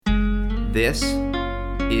This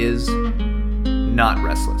is not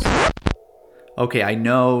restless. Okay, I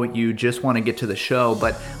know you just want to get to the show,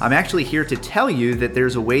 but I'm actually here to tell you that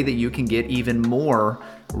there's a way that you can get even more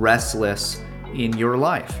restless in your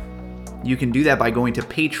life. You can do that by going to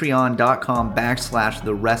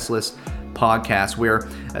patreon.com/therestlesspodcast, where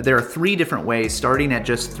there are 3 different ways, starting at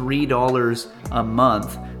just $3 a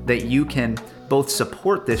month, that you can both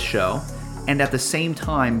support this show and at the same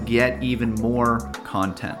time get even more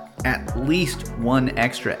content. At least 1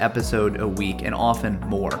 extra episode a week and often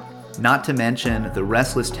more. Not to mention the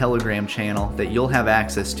Restless Telegram channel that you'll have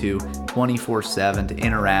access to 24/7 to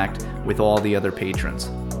interact with all the other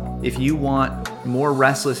patrons. If you want more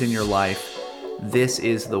restless in your life, this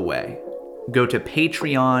is the way. Go to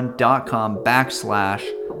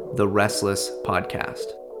patreon.com/therestlesspodcast.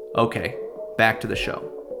 Okay, back to the show.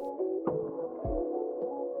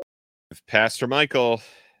 Pastor Michael,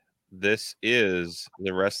 this is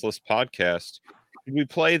the Restless Podcast. Can we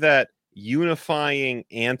play that unifying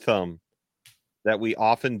anthem that we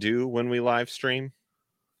often do when we live stream?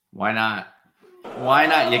 Why not? Why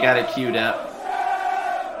not? You got it queued up.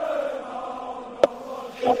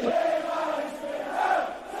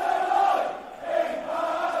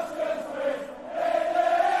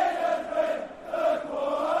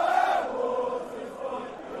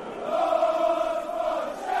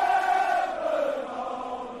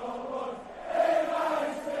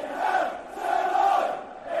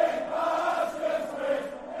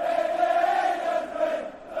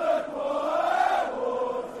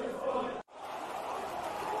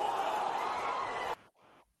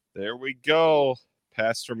 There we go,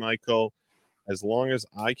 Pastor Michael. As long as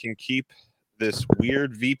I can keep this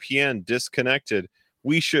weird VPN disconnected,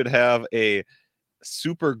 we should have a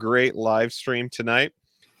super great live stream tonight.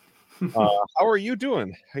 How are you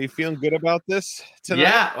doing? Are you feeling good about this tonight?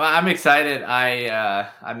 Yeah, well, I'm excited.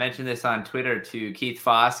 I mentioned this on Twitter to Keith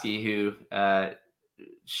Foskey, who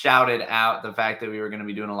shouted out the fact that we were going to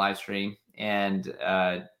be doing a live stream. And,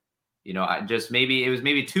 I just it was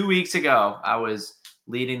maybe 2 weeks ago, I was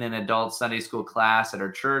leading an adult Sunday school class at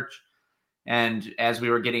our church. And as we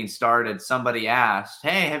were getting started, somebody asked,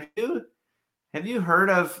 "Hey, have you heard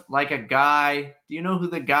of like a guy? Do you know who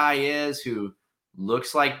the guy is who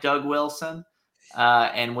looks like Doug Wilson?"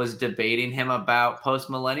 And was debating him about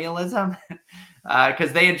postmillennialism,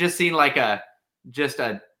 because they had just seen like an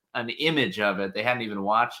image of it. They hadn't even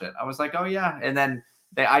watched it. I was like, "Oh yeah," and then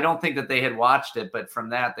I don't think that they had watched it, but from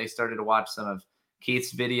that they started to watch some of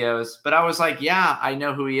Keith's videos. But I was like, yeah, I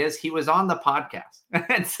know who he is. He was on the podcast.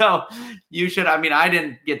 And so you should, I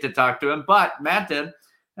didn't get to talk to him, but Matt did.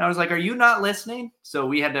 And I was like, are you not listening? So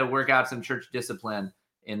we had to work out some church discipline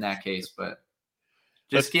in that case. But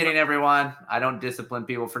just kidding, everyone. I don't discipline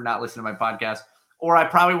people for not listening to my podcast, or I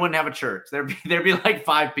probably wouldn't have a church. There'd be like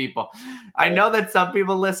 5 people. I know that some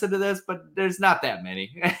people listen to this, but there's not that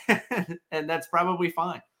many. And that's probably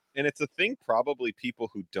fine. And it's a thing probably people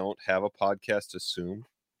who don't have a podcast assume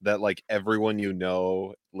that like everyone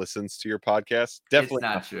listens to your podcast. Definitely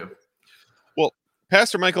it's not true. Well,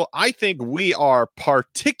 Pastor Michael, I think we are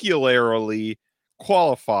particularly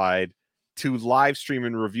qualified to live stream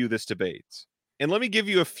and review this debate. And let me give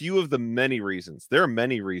you a few of the many reasons. There are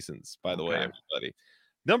many reasons, by the way, everybody.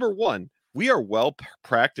 Number 1, we are well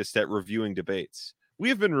practiced at reviewing debates. We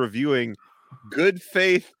have been reviewing good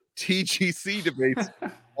faith TGC debates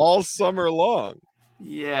all summer long.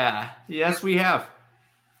 Yeah. Yes, we have.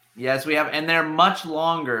 And they're much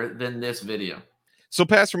longer than this video. So,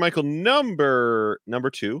 Pastor Michael, number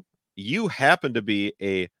 2, you happen to be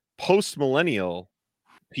a post-millennial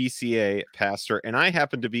PCA pastor, and I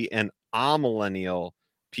happen to be an amillennial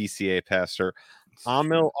PCA pastor.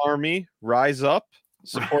 Amil Army, rise up.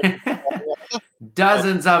 Support.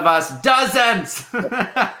 Dozens of us. Dozens!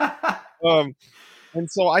 And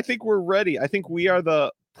so I think we're ready. I think we are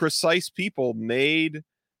the precise people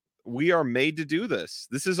we are made to do this.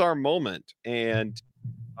 This is our moment. And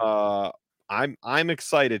I'm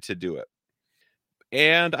excited to do it.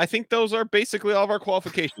 And I think those are basically all of our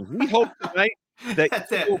qualifications. We hope tonight that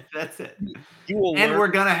that's it. You will and we're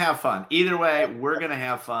going to have fun. Either way, we're going to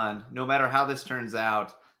have fun no matter how this turns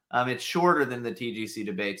out. It's shorter than the TGC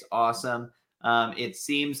debates. Awesome. It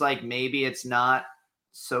seems like maybe it's not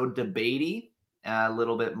so debatey. A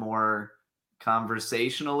little bit more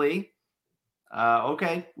conversationally.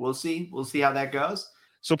 Okay, we'll see. We'll see how that goes.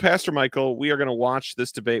 So, Pastor Michael, we are going to watch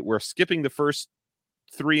this debate. We're skipping the first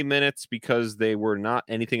 3 minutes because they were not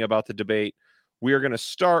anything about the debate. We are going to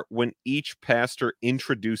start when each pastor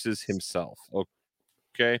introduces himself.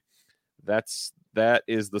 Okay, that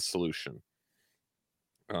is the solution.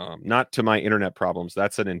 Not to my internet problems.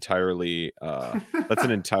 That's an entirely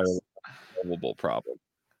solvable problem.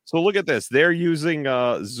 So look at this. They're using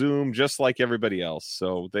Zoom just like everybody else.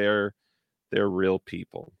 So they're real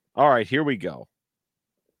people. All right, here we go.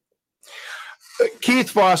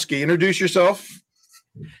 Keith Foskey, introduce yourself.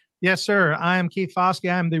 Yes, sir. I am Keith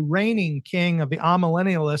Foskey. I'm the reigning king of the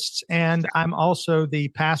Amillennialists, and I'm also the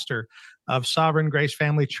pastor of Sovereign Grace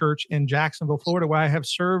Family Church in Jacksonville, Florida, where I have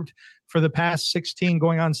served for the past 16,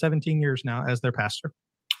 going on 17 years now as their pastor.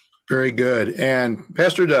 Very good. And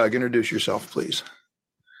Pastor Doug, introduce yourself, please.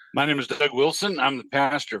 My name is Doug Wilson. I'm the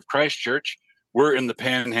pastor of Christ Church. We're in the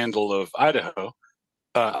panhandle of Idaho.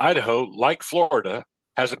 Idaho, like Florida,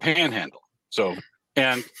 has a panhandle. So,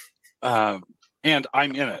 and I'm in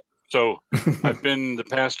it. So I've been the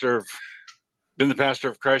pastor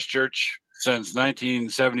of Christ Church since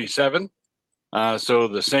 1977. So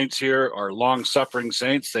the saints here are long-suffering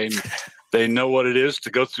saints. They know what it is to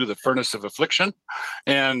go through the furnace of affliction,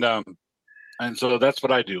 and so that's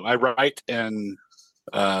what I do. I write and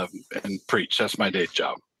preach. That's my day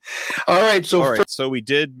job. All right. So we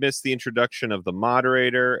did miss the introduction of the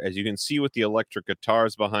moderator. As you can see with the electric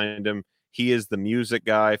guitars behind him, he is the music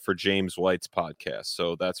guy for James White's podcast.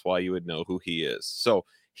 So that's why you would know who he is. So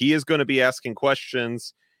he is going to be asking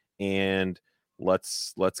questions, and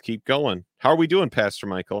let's keep going. How are we doing, Pastor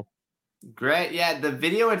Michael? Great. Yeah, the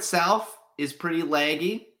video itself is pretty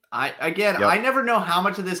laggy. I Yep. never know how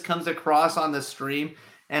much of this comes across on the stream,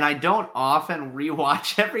 and I don't often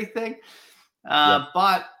rewatch everything.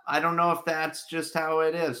 But I don't know if that's just how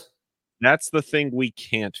it is. That's the thing we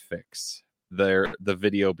can't fix. The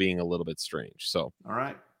video being a little bit strange. So All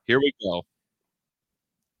right. here we go.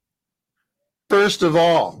 First of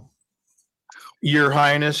all, Your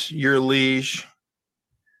Highness, your liege,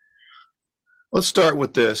 let's start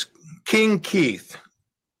with this. King Keith,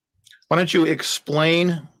 why don't you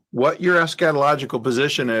explain what your eschatological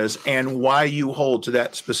position is and why you hold to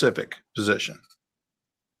that specific position?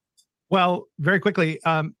 Well, very quickly,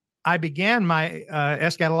 I began my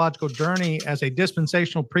eschatological journey as a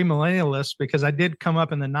dispensational premillennialist because I did come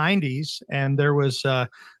up in the 90s, and there was a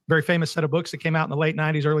very famous set of books that came out in the late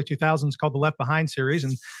 90s, early 2000s called the Left Behind series.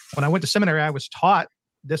 And when I went to seminary, I was taught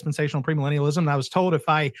dispensational premillennialism, and I was told if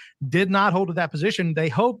I did not hold to that position, they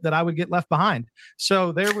hoped that I would get left behind.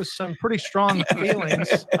 So there was some pretty strong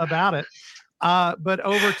feelings about it. But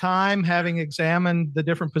over time, having examined the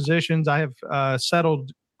different positions, I have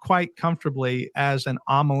settled quite comfortably as an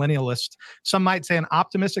amillennialist. Some might say an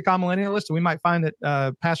optimistic amillennialist. We might find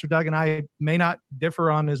that Pastor Doug and I may not differ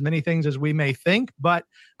on as many things as we may think, but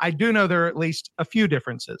I do know there are at least a few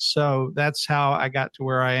differences. So that's how I got to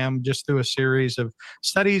where I am, just through a series of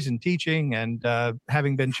studies and teaching and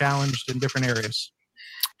having been challenged in different areas.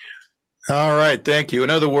 All right. Thank you. In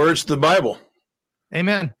other words, the Bible.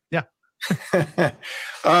 Amen. Yeah.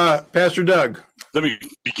 Pastor Doug. Let me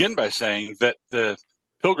begin by saying that the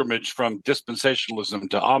pilgrimage from dispensationalism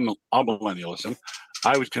to amillennialism,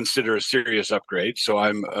 I would consider a serious upgrade. So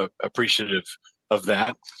I'm appreciative of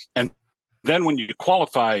that. And then when you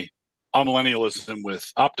qualify amillennialism with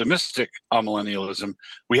optimistic amillennialism,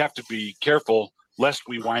 we have to be careful lest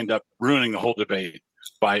we wind up ruining the whole debate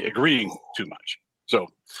by agreeing too much. So,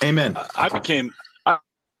 Amen. I became a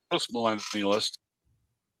postmillennialist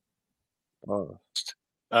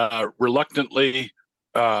reluctantly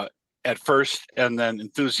at first, and then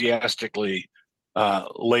enthusiastically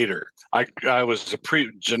later. I was a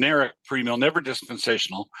generic premill, never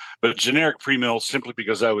dispensational, but generic premill simply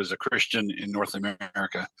because I was a Christian in North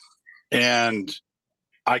America, and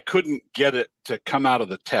I couldn't get it to come out of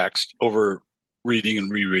the text over reading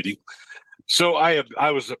and rereading. So I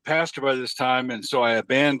was a pastor by this time, and so I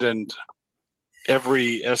abandoned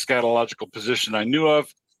every eschatological position I knew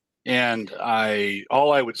of, and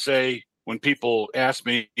all I would say when people ask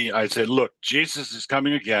me, I'd say, "Look, Jesus is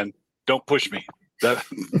coming again. Don't push me." And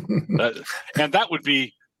that would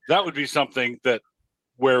be something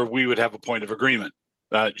where we would have a point of agreement.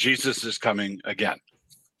 Jesus is coming again.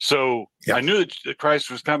 So yeah. I knew that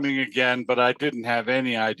Christ was coming again, but I didn't have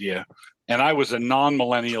any idea. And I was a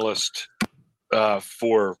non-millennialist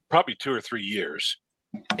for probably 2 or 3 years.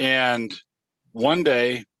 And one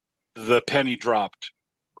day, the penny dropped,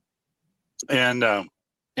 and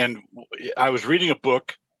I was reading a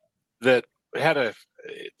book that had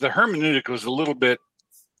the hermeneutic was a little bit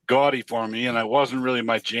gaudy for me, and it wasn't really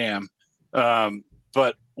my jam.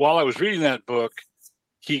 But while I was reading that book,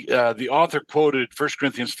 the author quoted 1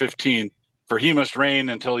 Corinthians 15, "For he must reign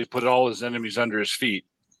until he put all his enemies under his feet."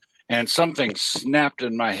 And something snapped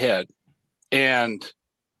in my head, and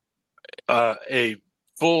a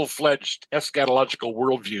full-fledged eschatological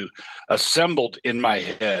worldview assembled in my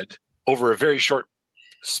head over a very short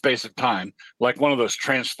space of time, like one of those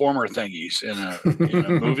transformer thingies in a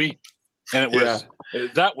movie. And it was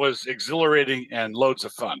that was exhilarating and loads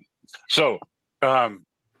of fun. So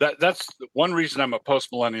that's one reason I'm a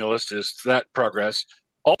postmillennialist, is that progress.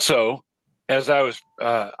 Also, as I was,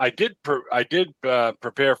 I did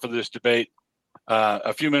prepare for this debate.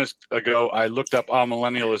 A few minutes ago, I looked up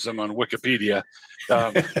amillennialism on Wikipedia,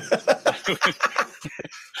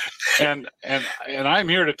 and I'm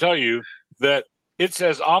here to tell you that it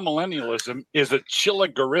says amillennialism is a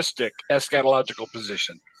chiligaristic eschatological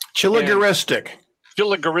position. Chiligaristic.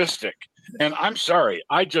 And I'm sorry,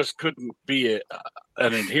 I just couldn't be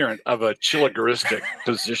an adherent of a chiligaristic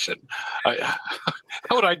position. How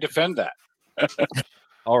would I defend that?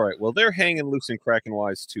 All right. Well, they're hanging loose and cracking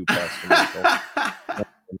wise too, Pastor Michael.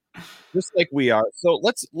 Just like we are. So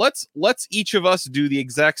let's each of us do the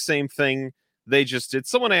exact same thing they just did.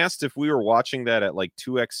 Someone asked if we were watching that at like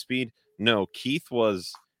 2x speed. No, Keith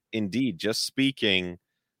was indeed just speaking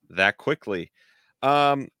that quickly.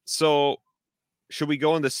 So should we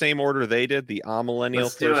go in the same order they did? The amillennial.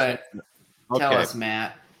 Let's do it. Tell us,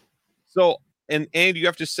 Matt. So and you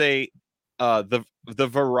have to say the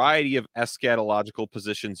variety of eschatological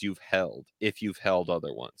positions you've held, if you've held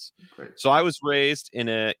other ones. Great. So I was raised in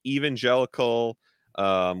an evangelical,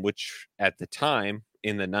 which at the time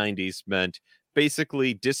in the 90s meant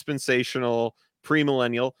basically dispensational,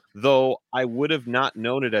 premillennial, though I would have not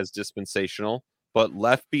known it as dispensational, but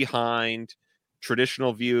left behind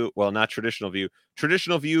traditional view. Well, not traditional view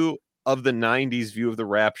of the 90s view of the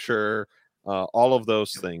rapture, all of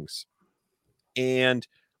those things. And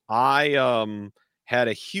I had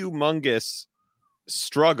a humongous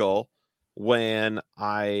struggle when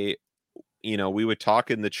we would talk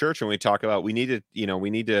in the church and we talk about we need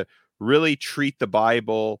to really treat the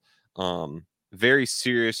Bible very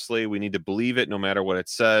seriously. We need to believe it no matter what it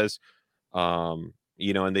says. And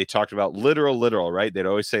they talked about literal, right? They'd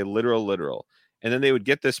always say literal. And then they would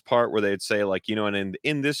get this part where they'd say like, and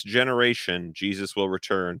in this generation, Jesus will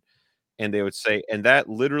return. And they would say, and that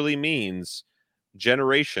literally means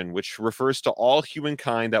generation, which refers to all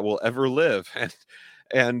humankind that will ever live.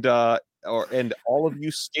 And all of you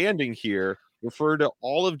standing here refer to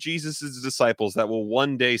all of Jesus's disciples that will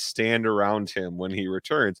one day stand around him when he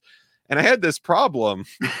returns. And I had this problem,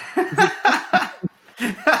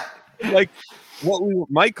 like what we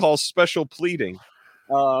might call special pleading.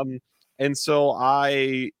 And so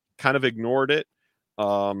I kind of ignored it.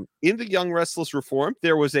 In the Young Restless Reformed,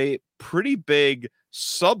 there was a pretty big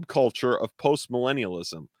subculture of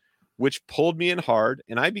postmillennialism, which pulled me in hard,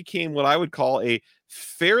 and I became what I would call a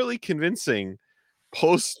fairly convincing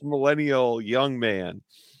postmillennial young man.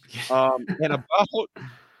 And about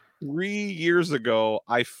 3 years ago,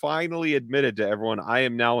 I finally admitted to everyone I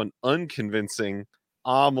am now an unconvincing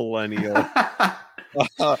amillennial.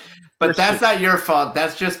 But that's not your fault.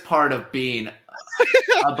 That's just part of being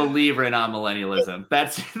a believer in amillennialism.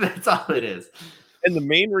 That's all it is. And the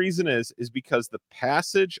main reason is because the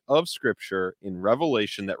passage of scripture in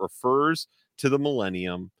Revelation that refers to the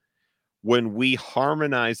millennium, when we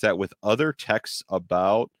harmonize that with other texts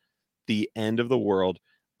about the end of the world,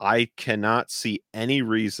 I cannot see any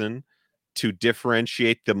reason to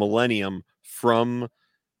differentiate the millennium from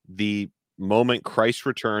the moment Christ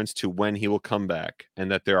returns to when he will come back,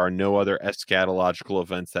 and that there are no other eschatological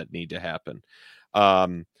events that need to happen.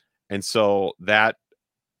 And so that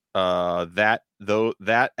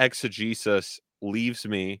exegesis leaves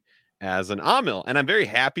me as an amil, and I'm very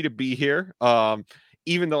happy to be here.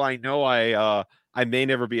 Even though I know I may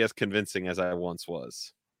never be as convincing as I once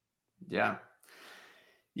was.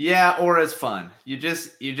 Yeah, or as fun. You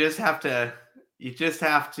just have to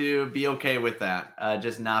be okay with that.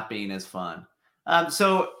 Just not being as fun.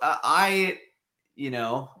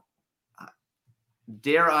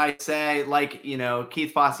 Dare I say, like,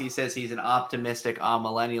 Keith Foskey says he's an optimistic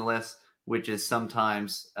amillennialist, which is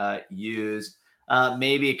sometimes used.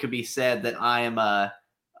 Maybe it could be said that I am a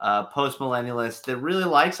postmillennialist that really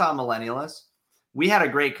likes amillennialists. We had a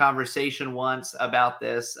great conversation once about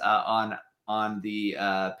this on the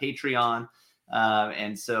Patreon.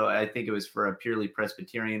 And so I think it was for a purely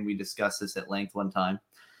Presbyterian. We discussed this at length one time.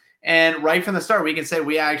 And right from the start, we can say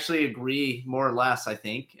we actually agree more or less, I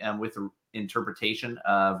think, with the interpretation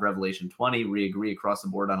of Revelation 20. We agree across the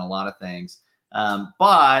board on a lot of things.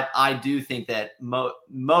 But I do think that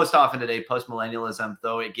most often today, postmillennialism,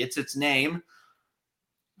 though it gets its name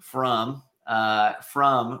from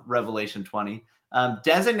Revelation 20,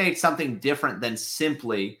 designates something different than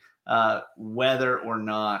simply whether or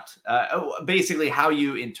not, basically how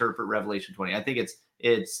you interpret Revelation 20. I think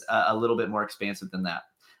it's a little bit more expansive than that.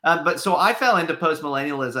 But so I fell into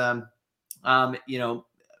postmillennialism,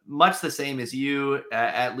 much the same as you,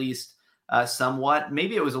 at least somewhat.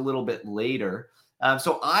 Maybe it was a little bit later.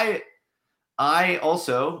 So I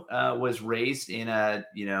also was raised in a,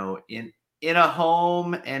 in a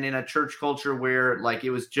home and in a church culture where like it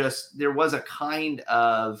was just, there was a kind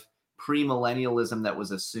of premillennialism that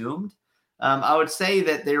was assumed. I would say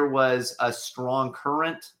that there was a strong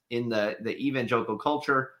current in the evangelical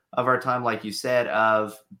culture of our time, like you said,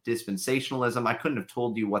 of dispensationalism. I couldn't have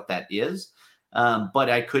told you what that is, but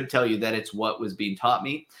I could tell you that it's what was being taught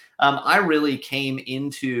me. I really came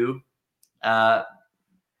into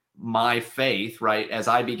my faith, right, as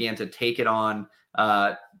I began to take it on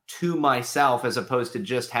to myself, as opposed to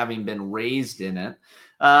just having been raised in it.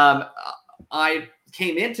 I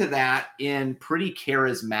came into that in pretty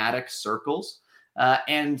charismatic circles.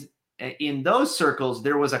 And in those circles,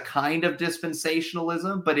 there was a kind of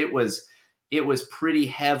dispensationalism, but it was pretty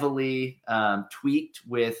heavily tweaked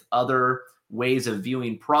with other ways of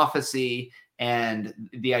viewing prophecy and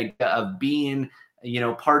the idea of being,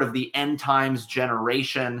 part of the end times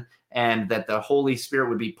generation, and that the Holy Spirit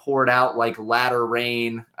would be poured out like latter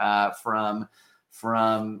rain from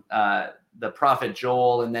the prophet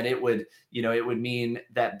Joel, and that it would mean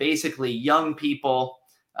that basically young people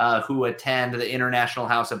who attend the International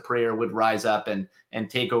House of Prayer would rise up and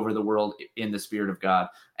take over the world in the Spirit of God.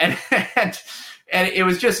 And it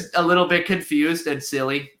was just a little bit confused and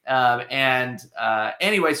silly.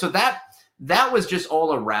 Anyway, so that was just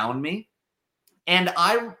all around me. And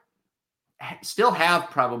I still have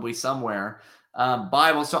probably somewhere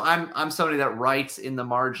Bible. So I'm somebody that writes in the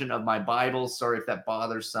margin of my Bible. Sorry if that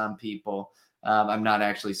bothers some people. I'm not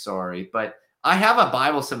actually sorry, but I have a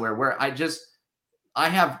Bible somewhere where I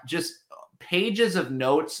have just pages of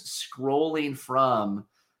notes scrolling from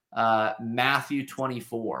Matthew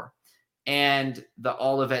 24 and the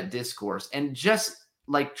Olivet Discourse, and just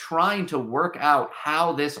like trying to work out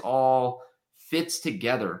how this all fits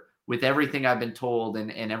together with everything I've been told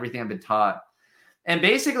and everything I've been taught. And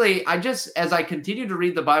basically, as I continued to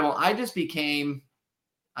read the Bible, I just became,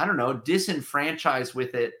 I don't know, disenfranchised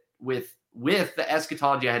with it, with the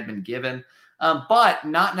eschatology I had been given, but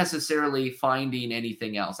not necessarily finding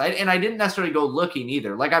anything else. I didn't necessarily go looking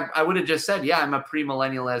either. Like I would have just said, yeah, I'm a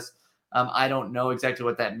premillennialist. I don't know exactly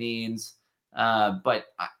what that means, but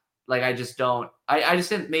I just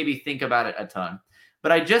didn't maybe think about it a ton.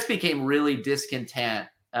 But I just became really discontent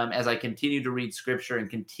as I continued to read Scripture and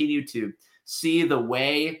continue to see the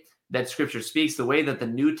way that Scripture speaks, the way that the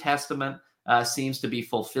New Testament seems to be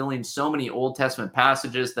fulfilling so many Old Testament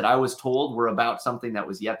passages that I was told were about something that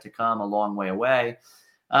was yet to come a long way away.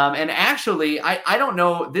 And actually, I don't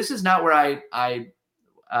know, this is not where I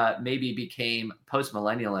maybe became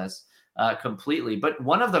postmillennialist completely, but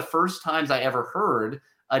one of the first times I ever heard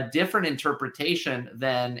a different interpretation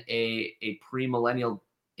than a premillennial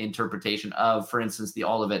interpretation of, for instance, the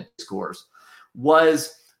Olivet Discourse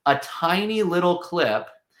was a tiny little clip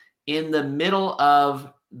in the middle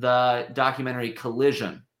of the documentary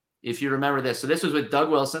Collision, if you remember this. So this was with Doug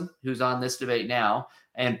Wilson, who's on this debate now,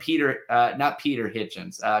 and Christopher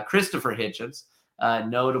Hitchens,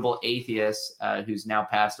 notable atheist who's now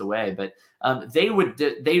passed away. But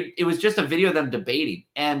it was just a video of them debating.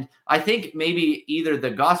 And I think maybe either the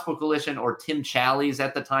Gospel Coalition or Tim Challies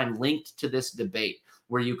at the time linked to this debate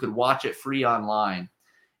where you could watch it free online.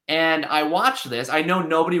 And I watched this. I know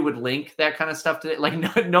nobody would link that kind of stuff today. Like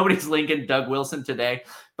nobody's linking Doug Wilson today,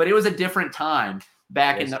 but it was a different time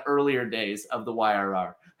back in the earlier days of the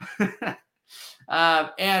YRR.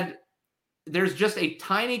 And there's just a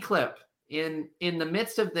tiny clip in the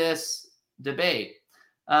midst of this debate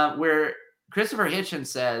where Christopher Hitchens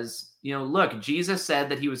says, look, Jesus said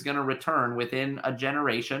that he was going to return within a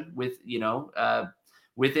generation,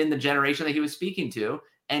 within the generation that he was speaking to,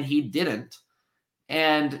 and he didn't.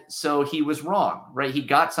 And so he was wrong, right? He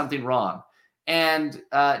got something wrong. And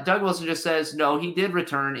Doug Wilson just says, no, he did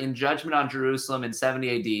return in judgment on Jerusalem in 70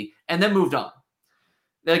 AD, and then moved on.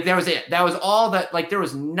 Like, that was it. That was all that, like, there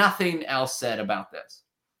was nothing else said about this.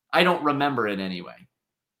 I don't remember it anyway.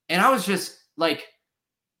 And I was just like,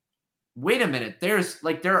 wait a minute. There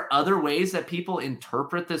are other ways that people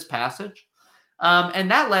interpret this passage. And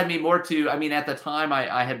that led me more to, at the time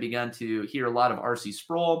I had begun to hear a lot of R.C.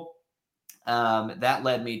 Sproul. That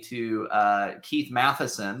led me to Keith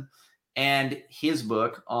Matheson and his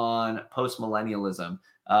book on postmillennialism.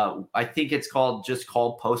 I think it's called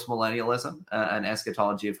Postmillennialism, an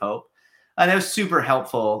eschatology of hope. And it was super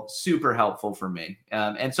helpful for me.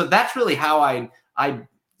 And so that's really how I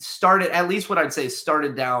started, at least what I'd say,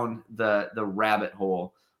 started down the rabbit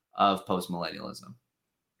hole of postmillennialism.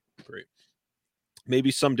 Great.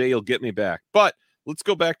 Maybe someday you'll get me back. But let's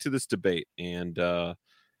go back to this debate. And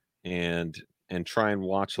and try and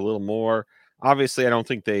watch a little more. Obviously, I don't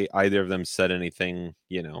think either of them said anything.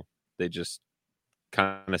 They just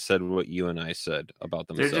kind of said what you and I said about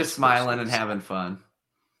themselves. They're just smiling and having fun.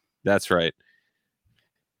 That's right.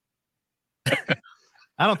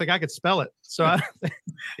 I don't think I could spell it. So I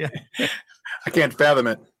can't fathom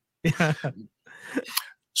it. Yeah.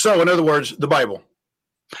 So in other words, the Bible.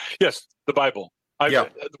 Yes, the Bible.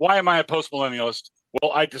 Why am I a postmillennialist?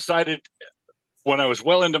 Well, I decided when I was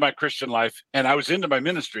well into my Christian life and I was into my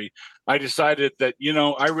ministry, I decided that,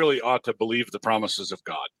 I really ought to believe the promises of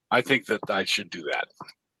God. I think that I should do that.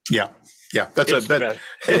 Yeah. It's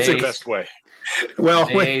the best way. Well,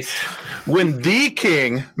 when the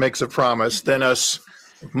king makes a promise, then us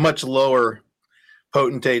much lower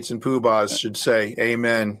potentates and poobahs should say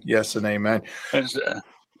amen, yes, and amen.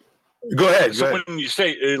 Go ahead. When you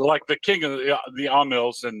say like the king of the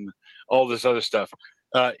Amils and all this other stuff,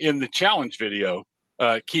 in the challenge video,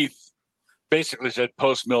 Keith basically said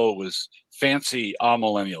post-mill was fancy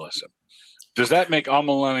amillennialism. Does that make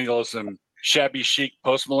amillennialism shabby chic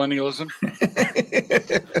postmillennialism?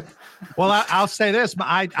 Well, I'll say this.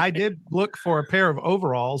 I did look for a pair of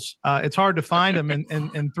overalls. It's hard to find them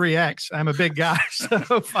in 3X. I'm a big guy,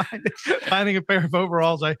 so finding a pair of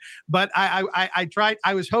overalls. But I tried.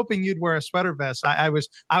 I was hoping you'd wear a sweater vest. I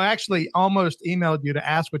actually almost emailed you to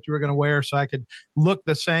ask what you were going to wear so I could look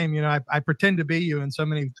the same. I pretend to be you in so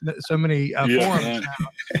many forums now.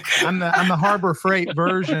 I'm the Harbor Freight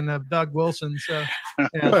version of Doug Wilson. So,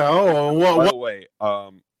 yeah. By the way,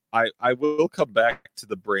 I will come back to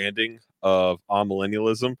the branding of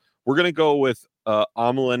amillennialism. We're going to go with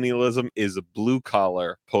amillennialism is a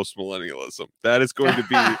blue-collar postmillennialism. That is going to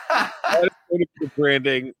be the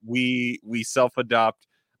branding we self-adopt.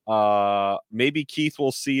 Maybe Keith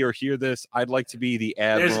will see or hear this. I'd like to be the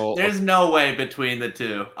admiral. There's no way between the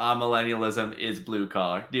two. Amillennialism is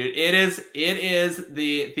blue-collar. Dude, it is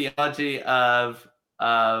the theology of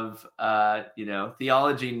theology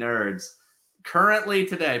nerds. Currently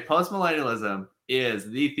today, postmillennialism is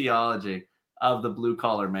the theology of the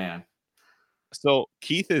blue-collar man. So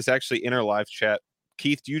Keith is actually in our live chat.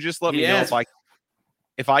 Keith, do you just let me know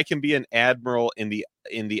if I can be an admiral in the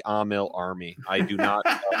Amil army? I do not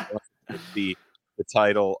want the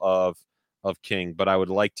title of king, but I would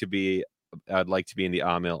like to be. I'd like to be in the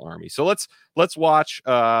Amil army. So let's watch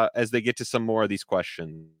as they get to some more of these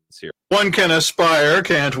questions here. One can aspire,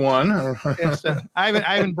 can't one? Yes, I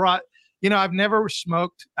haven't brought. I've never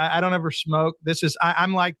smoked. I don't ever smoke.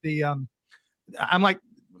 I'm like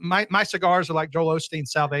my cigars are like Joel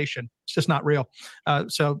Osteen's Salvation. It's just not real.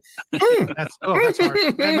 So that's harsh.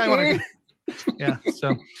 Yeah.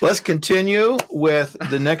 So let's continue with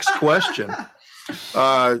the next question.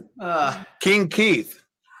 King Keith,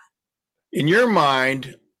 in your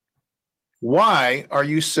mind, why are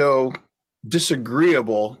you so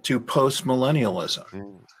disagreeable to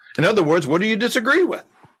postmillennialism? In other words, what do you disagree with?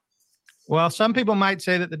 Well, some people might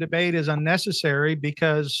say that the debate is unnecessary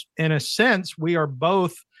because, in a sense, we are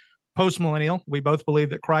both postmillennial. We both believe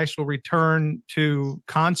that Christ will return to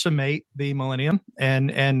consummate the millennium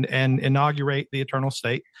and inaugurate the eternal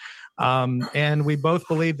state. And we both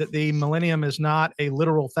believe that the millennium is not a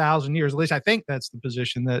literal 1,000 years. At least I think that's the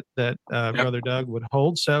position that Brother Doug would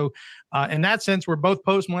hold. So, in that sense, we're both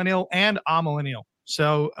postmillennial and amillennial.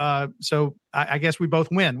 So I guess we both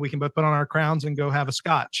win. We can both put on our crowns and go have a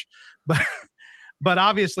scotch. But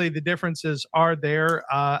obviously the differences are there.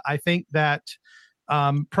 I think that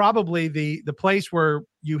probably the place where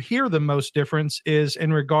you hear the most difference is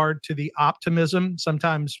in regard to the optimism.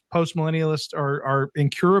 Sometimes postmillennialists are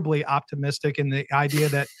incurably optimistic in the idea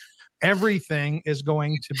that everything is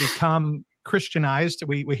going to become Christianized.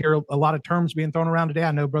 We hear a lot of terms being thrown around today.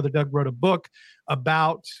 I know Brother Doug wrote a book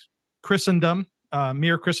about Christendom.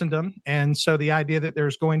 Mere Christendom. And so the idea that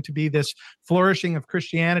there's going to be this flourishing of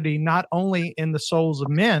Christianity, not only in the souls of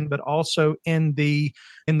men, but also in the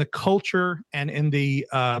culture and in the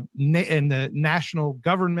national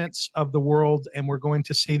governments of the world. And we're going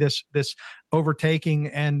to see this overtaking.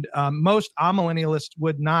 And most amillennialists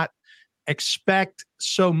would not expect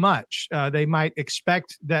so much. They might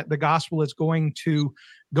expect that the gospel is going to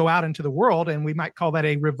go out into the world, and we might call that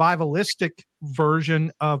a revivalistic version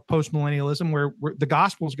of postmillennialism, where the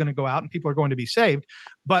gospel is going to go out and people are going to be saved,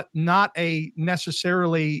 but not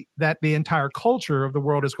necessarily that the entire culture of the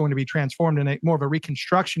world is going to be transformed. In a more of a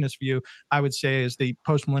reconstructionist view, I would say, is the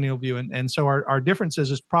postmillennial view. And so our differences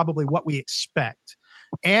is probably what we expect.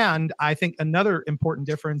 And I think another important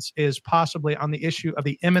difference is possibly on the issue of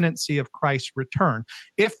the imminency of Christ's return.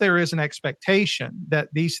 If there is an expectation that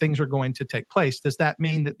these things are going to take place, does that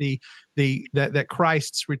mean that that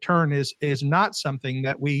Christ's return is not something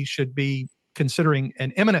that we should be considering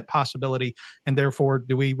an imminent possibility, and therefore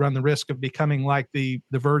do we run the risk of becoming like the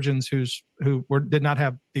virgins who did not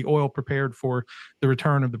have the oil prepared for the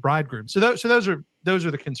return of the bridegroom? So those are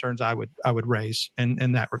the concerns I would raise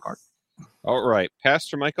in that regard. All right,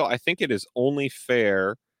 Pastor Michael, I think it is only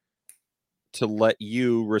fair to let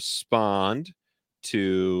you respond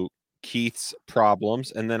to Keith's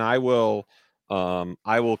problems, and then I'll come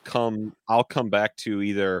back to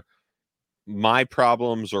either my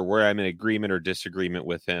problems or where I'm in agreement or disagreement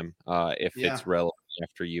with him, if it's relevant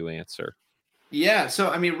after you answer. Yeah. So,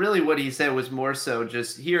 I mean, really what he said was more so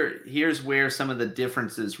just here's where some of the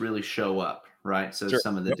differences really show up, right? So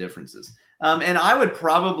some of the differences. And I would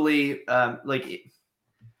probably,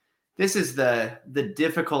 this is the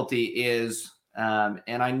difficulty is,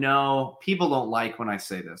 and I know people don't like when I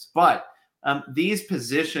say this, but these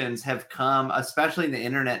positions have come, especially in the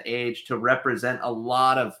internet age, to represent a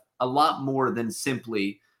lot more than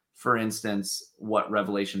simply, for instance, what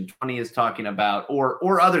Revelation 20 is talking about,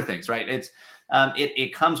 or other things, right?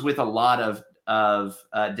 It comes with a lot of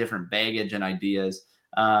different baggage and ideas,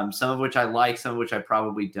 some of which I like, some of which I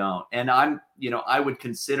probably don't. And I would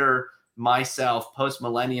consider myself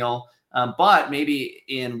post-millennial, but maybe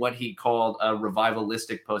in what he called a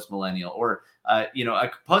revivalistic post-millennial, or a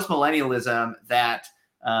post-millennialism that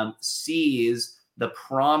sees the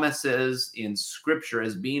promises in Scripture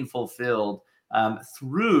as being fulfilled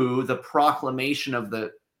through the proclamation of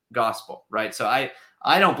the gospel, right? So I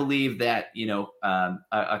don't believe that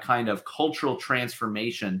a kind of cultural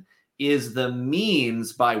transformation is the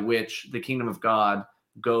means by which the kingdom of God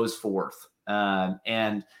goes forth.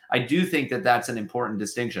 And I do think that that's an important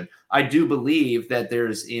distinction. I do believe that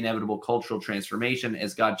there's inevitable cultural transformation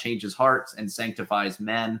as God changes hearts and sanctifies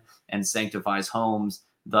men and sanctifies homes.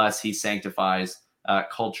 Thus, he sanctifies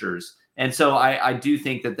cultures. And so I do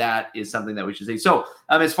think that is something that we should see. So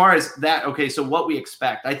as far as that, okay, so what we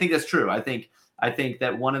expect, I think that's true. I think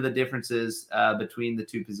that one of the differences between the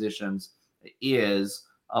two positions is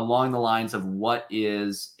along the lines of what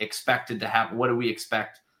is expected to happen. What do we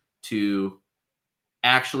expect to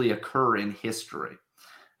actually occur in history?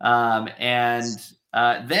 Then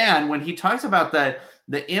when he talks about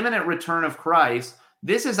the imminent return of Christ,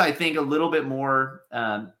 this is, I think, a little bit more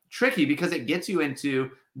tricky because it gets you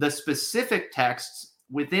into the specific texts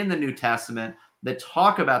within the New Testament that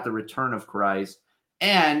talk about the return of Christ.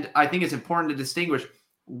 And I think it's important to distinguish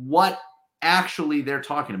what actually they're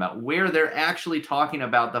talking about, where they're actually talking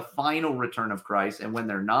about the final return of Christ and when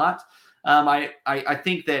they're not. I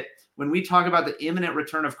think that when we talk about the imminent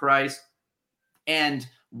return of Christ and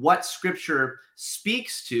what Scripture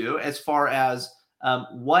speaks to as far as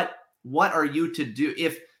what are you to do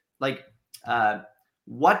if,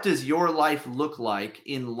 what does your life look like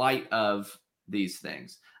in light of these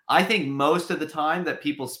things? I think most of the time that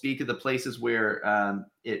people speak of the places where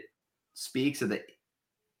it speaks of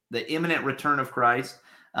the imminent return of Christ,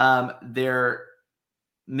 they're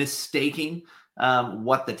mistaking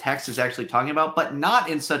what the text is actually talking about, but not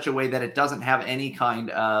in such a way that it doesn't have any kind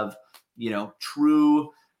of, true,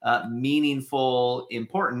 meaningful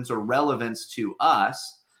importance or relevance to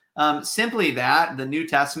us. Simply that the New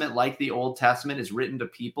Testament, like the Old Testament, is written to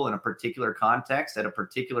people in a particular context at a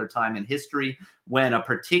particular time in history when a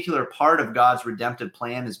particular part of God's redemptive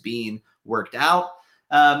plan is being worked out.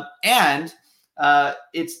 And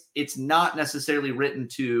it's not necessarily written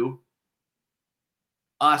to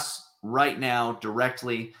us right now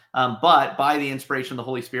directly, but by the inspiration of the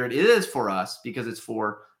Holy Spirit, it is for us because it's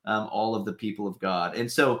for all of the people of God.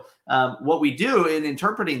 And so what we do in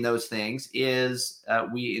interpreting those things is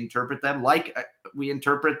we interpret them like we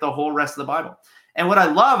interpret the whole rest of the Bible. And what I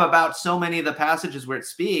love about so many of the passages where it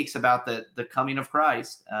speaks about the coming of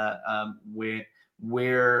Christ, when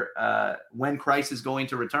Christ is going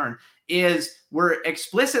to return, is we're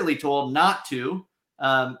explicitly told not to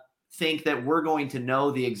think that we're going to know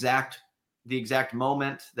the exact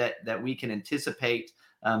moment that we can anticipate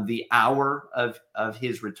the hour of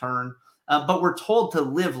his return, but we're told to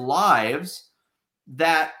live lives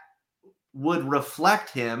that would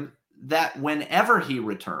reflect him, that whenever he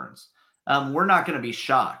returns, we're not going to be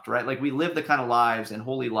shocked, right? Like we live the kind of lives and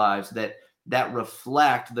holy lives that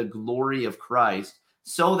reflect the glory of Christ,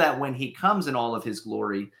 so that when he comes in all of his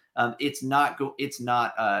glory, it's not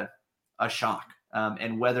a shock.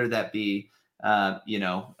 And whether that be,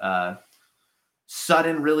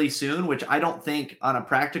 sudden really soon, which I don't think on a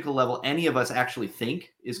practical level any of us actually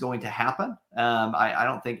think is going to happen. I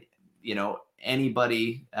don't think,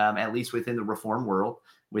 anybody, at least within the Reform world,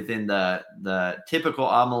 within the typical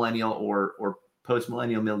amillennial or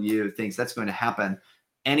post-millennial milieu, thinks that's going to happen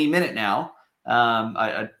any minute now.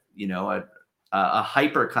 A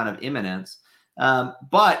hyper kind of imminence.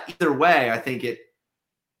 But either way, I think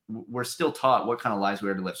we're still taught what kind of lives we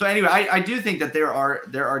are to live. So anyway, I do think that there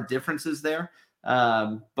are differences there.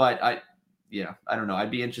 But I don't know. I'd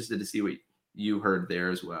be interested to see what you heard there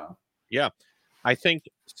as well. Yeah, I think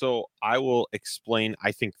so. I will explain,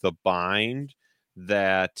 I think, the bind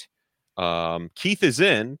that Keith is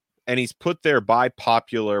in, and he's put there by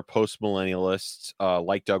popular post-millennialists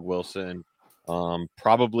like Doug Wilson.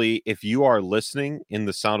 Probably if you are listening in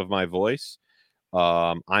the sound of my voice,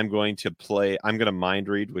 I'm going to mind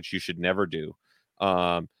read, which you should never do.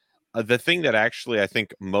 The thing that actually I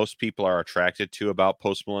think most people are attracted to about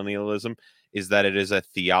postmillennialism is that it is a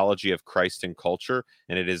theology of Christ and culture,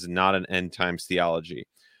 and it is not an end times theology,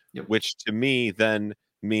 which to me then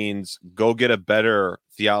means go get a better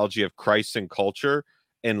theology of Christ and culture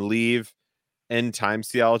and leave end times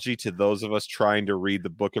theology to those of us trying to read the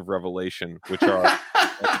book of Revelation, which are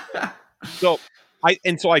so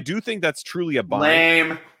I do think that's truly a bind.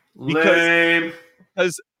 Lame.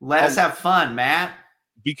 Because let us have fun, Matt.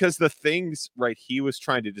 Because the things, right, he was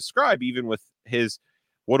trying to describe, even with his,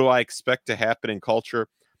 what do I expect to happen in culture?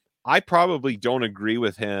 I probably don't agree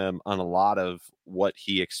with him on a lot of what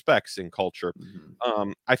he expects in culture.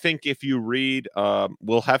 Mm-hmm. I think if you read,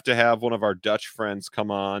 we'll have to have one of our Dutch friends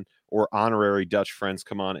come on, or honorary Dutch friends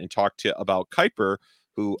come on and talk about Kuyper,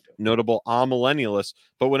 who notable amillennialist.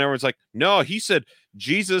 But when everyone's like, no, he said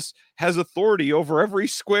Jesus has authority over every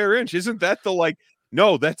square inch. Isn't that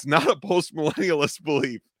no, that's not a post-millennialist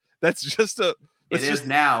belief. That's just a... It is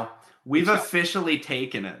now. We've officially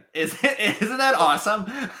taken it. Isn't that awesome?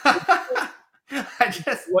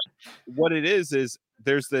 What it is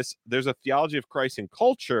there's a theology of Christ and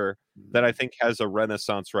culture that I think has a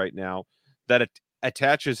renaissance right now that it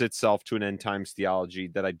attaches itself to an end times theology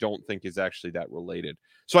that I don't think is actually that related.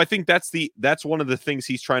 So I think that's one of the things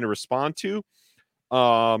he's trying to respond to.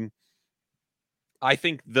 I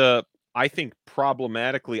think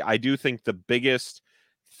problematically, I do think the biggest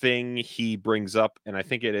thing he brings up, and I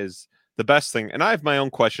think it is the best thing, and I have my own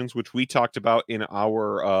questions, which we talked about in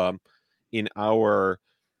our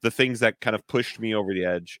the things that kind of pushed me over the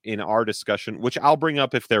edge in our discussion, which I'll bring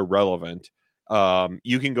up if they're relevant.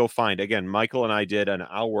 You can go find, again, Michael and I did an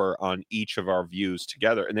hour on each of our views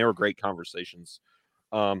together, and they were great conversations.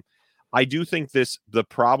 I do think the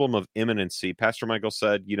problem of imminency, Pastor Michael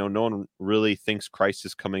said, no one really thinks Christ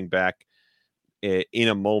is coming back in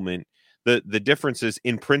a moment. The difference is,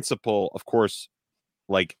 in principle, of course,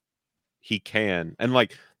 he can. And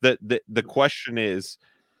the question is,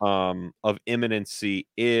 of imminency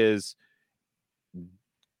is,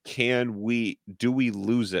 do we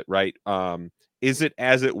lose it, right? Is it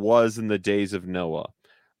as it was in the days of Noah?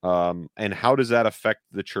 And how does that affect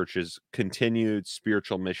the church's continued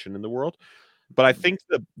spiritual mission in the world? But I think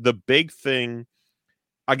the big thing,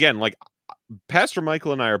 again, Pastor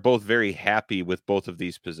Michael and I are both very happy with both of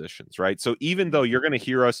these positions, right? So even though you're going to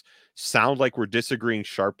hear us sound like we're disagreeing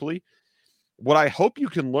sharply, what I hope you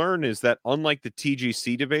can learn is that, unlike the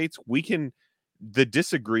TGC debates, the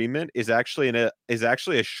disagreement is actually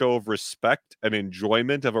a show of respect and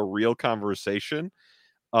enjoyment of a real conversation.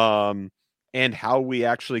 And how we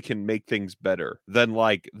actually can make things better than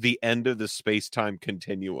the end of the space-time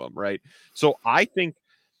continuum, right? So I think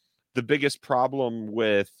the biggest problem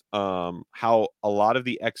with how a lot of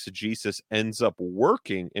the exegesis ends up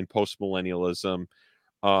working in postmillennialism,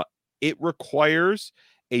 it requires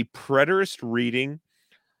a preterist reading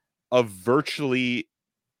of virtually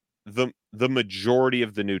the majority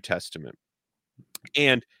of the New Testament.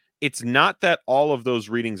 And it's not that all of those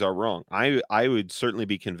readings are wrong. I would certainly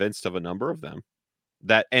be convinced of a number of them.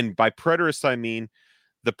 And by preterist, I mean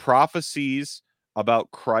the prophecies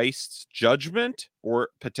about Christ's judgment or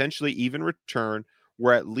potentially even return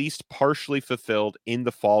were at least partially fulfilled in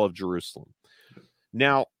the fall of Jerusalem.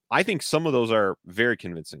 Now, I think some of those are very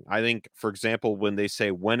convincing. I think, for example, when they say,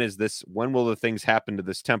 when will the things happen to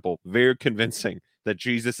this temple? Very convincing that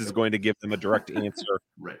Jesus is going to give them a direct answer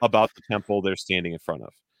about the temple they're standing in front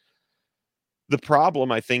of. The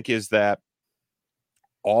problem, I think, is that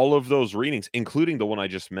all of those readings, including the one I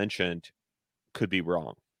just mentioned, could be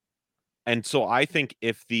wrong. And so I think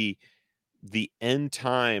if the end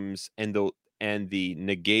times and the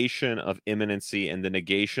negation of imminency and the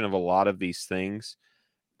negation of a lot of these things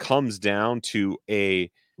comes down to a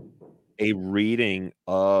a reading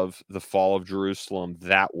of the fall of Jerusalem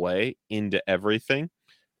that way into everything,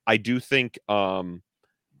 I do think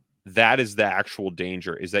that is the actual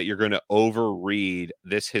danger, is that you're going to overread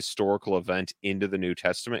this historical event into the New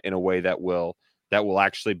Testament in a way that will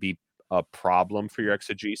actually be a problem for your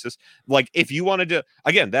exegesis. Like, if you wanted to,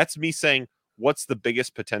 again, that's me saying, what's the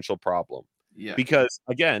biggest potential problem? Yeah. Because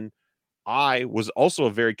again, I was also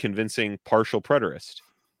a very convincing partial preterist.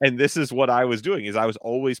 And this is what I was doing, is I was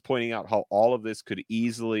always pointing out how all of this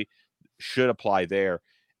should apply there.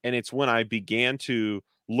 And it's when I began to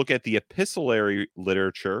look at the epistolary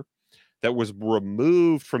literature that was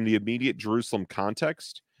removed from the immediate Jerusalem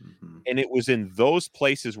context. Mm-hmm. And it was in those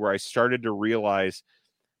places where I started to realize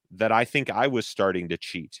that I think I was starting to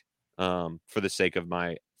cheat for the sake of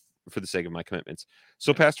my commitments.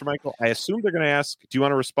 So, Pastor Michael, I assume they're going to ask, do you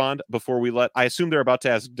want to respond before I assume they're about to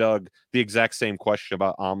ask Doug the exact same question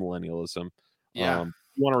about amillennialism. Yeah.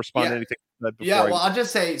 You want to respond to anything? Well, I'll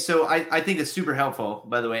just say, so I think it's super helpful,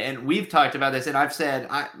 by the way. And we've talked about this, and I've said,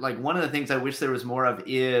 one of the things I wish there was more of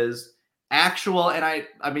is actual, and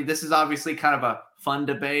I mean, this is obviously kind of a fun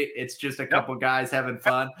debate. It's just a couple guys having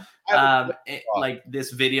fun, like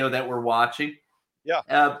this video that we're watching.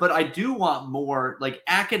 Yeah. But I do want more like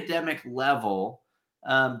academic level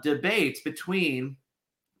debates between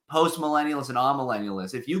postmillennialists and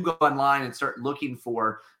amillennialists. If you go online and start looking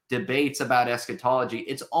for debates about eschatology,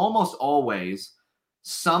 it's almost always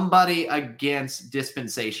somebody against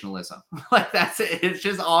dispensationalism. Like, that's it. It's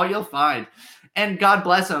just all you'll find. And God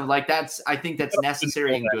bless them. Like, I think that's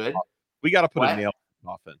necessary and good. We got to put a nail in the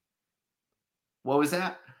coffin. What was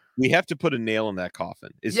that? We have to put a nail in that coffin.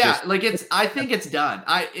 I think it's done.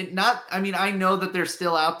 I know that they're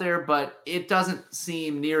still out there, but it doesn't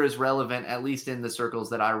seem near as relevant, at least in the circles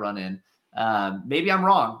that I run in. Maybe I'm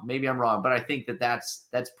wrong, but I think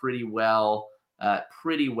that's pretty well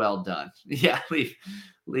done. Yeah.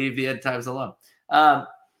 Leave the end times alone.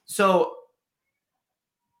 So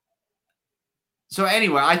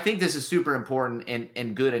anyway, I think this is super important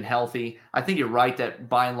and good and healthy. I think you're right that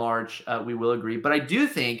by and large we will agree, but I do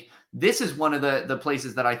think this is one of the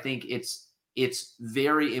places that I think it's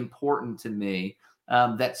very important to me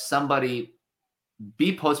that somebody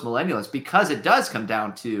be postmillennialist, because it does come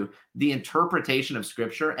down to the interpretation of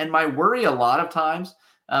Scripture. And my worry a lot of times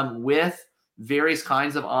with various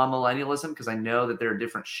kinds of amillennialism, because I know that there are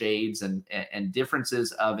different shades and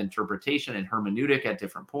differences of interpretation and hermeneutic at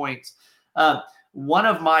different points. One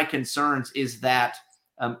of my concerns is that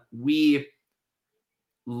we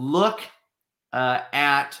look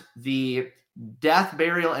at the death,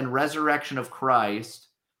 burial, and resurrection of Christ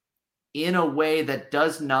in a way that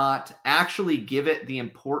does not actually give it the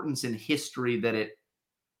importance in history that it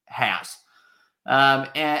has.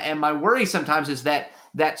 And my worry sometimes is that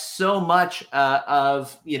so much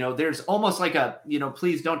of, there's almost like a,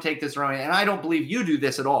 please don't take this wrong. And I don't believe you do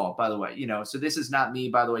this at all, by the way, so this is not me,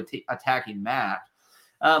 by the way, attacking Matt.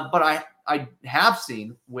 But I have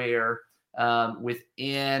seen where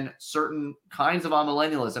within certain kinds of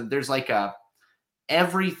amillennialism, there's like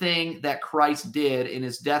everything that Christ did in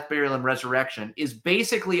his death, burial, and resurrection is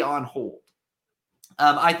basically on hold.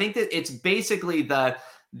 I think that it's basically a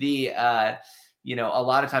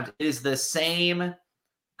lot of times it is the same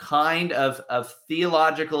kind of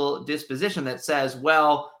theological disposition that says,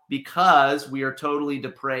 well, because we are totally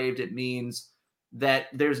depraved, it means that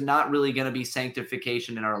there's not really going to be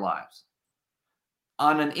sanctification in our lives.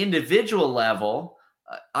 On an individual level,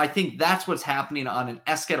 I think that's what's happening on an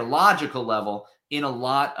eschatological level in a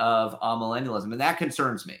lot of amillennialism, and that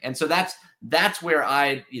concerns me. And so that's where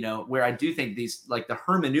I do think these, like, the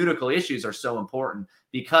hermeneutical issues are so important,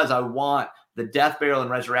 because I want the death, burial, and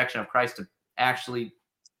resurrection of Christ to actually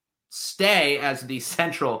stay as the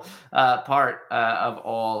central part of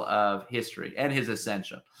all of history and his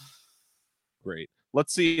ascension. Great.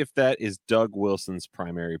 Let's see if that is Doug Wilson's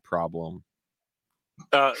primary problem.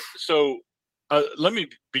 So let me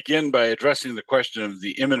begin by addressing the question of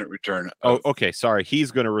the imminent return. Okay. Sorry.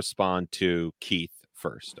 He's going to respond to Keith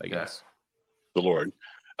first, I guess. The Lord.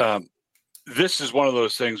 This is one of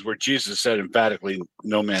those things where Jesus said emphatically,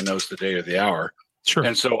 no man knows the day or the hour. Sure.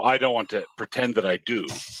 And so I don't want to pretend that I do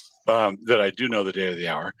know the day or the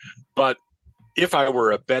hour. But if I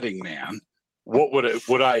were a betting man,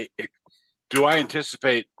 do I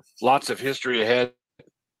anticipate lots of history ahead?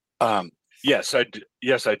 Yes, I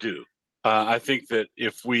do. I think that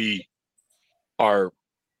if we are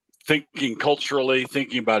thinking culturally,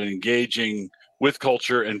 thinking about engaging with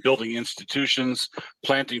culture and building institutions,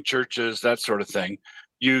 planting churches, that sort of thing,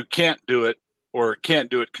 you can't do it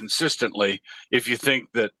consistently if you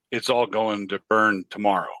think that it's all going to burn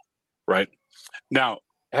tomorrow, right? Now,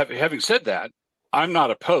 having said that, I'm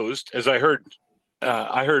not opposed, as I heard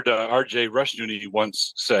R.J. Rushdoony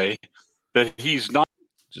once say that he's not.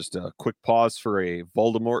 Just a quick pause for a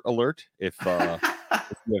Voldemort alert. If you have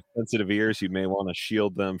sensitive ears, you may want to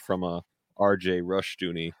shield them from a R.J.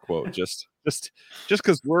 Rushdoony quote. Just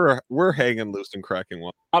because we're hanging loose and cracking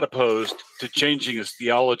one. Not opposed to changing his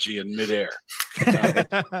theology in midair.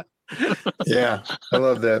 Yeah, I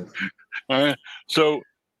love that. So,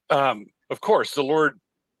 of course, the Lord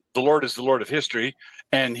is the Lord of history,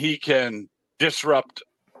 and He can disrupt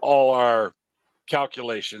all our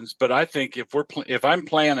calculations. But I think if I'm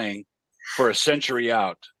planning for a century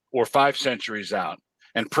out or 5 centuries out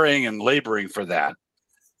and praying and laboring for that,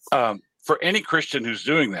 for any Christian who's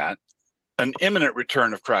doing that, an imminent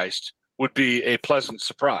return of Christ would be a pleasant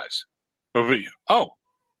surprise. Oh,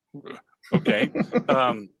 okay.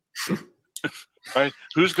 Right?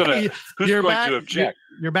 Who's going to object?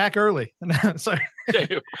 You're back early. Sorry.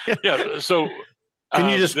 Yeah. So can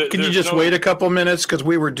you just wait a couple minutes, because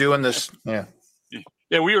we were doing this? Yeah.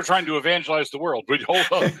 Yeah, we were trying to evangelize the world. But hold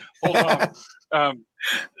on.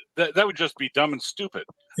 That would just be dumb and stupid.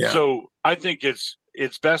 Yeah. So I think it's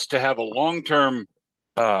best to have a long-term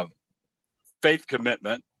faith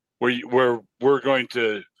commitment where we're going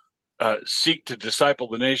to seek to disciple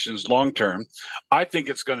the nations long-term. I think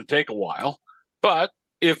it's going to take a while, but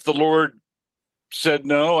if the Lord said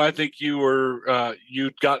no, I think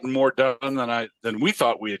you'd gotten more done than we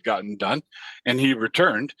thought we had gotten done, and He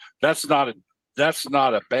returned. That's not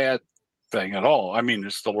a bad thing at all. I mean,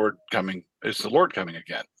 it's the Lord coming. It's the Lord coming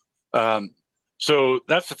again. So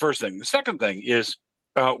that's the first thing. The second thing is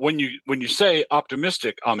when you say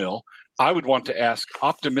optimistic, Amil, I would want to ask,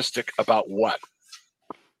 optimistic about what?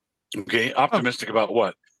 Okay, optimistic about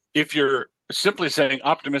what? If you're simply saying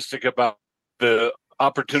optimistic about the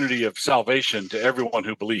opportunity of salvation to everyone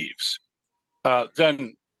who believes,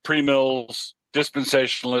 then pre-mills,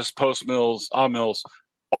 dispensationalists, post-mills, amills,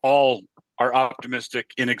 all are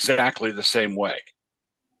optimistic in exactly the same way.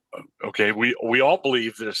 Okay, we all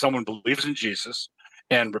believe that if someone believes in Jesus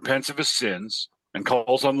and repents of his sins and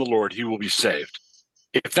calls on the Lord, he will be saved.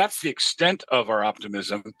 If that's the extent of our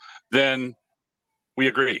optimism, then we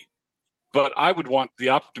agree. But I would want the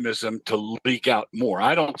optimism to leak out more.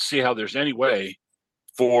 I don't see how there's any way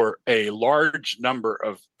for a large number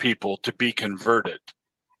of people to be converted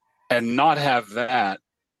and not have that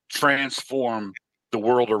transform the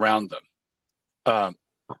world around them.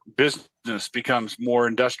 Business becomes more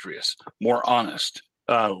industrious, more honest.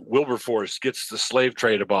 Wilberforce gets the slave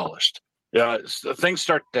trade abolished. Things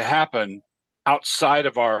start to happen outside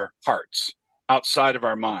of our hearts, outside of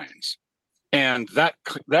our minds. And that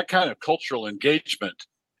kind of cultural engagement,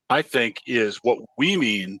 I think, is what we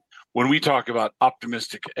mean when we talk about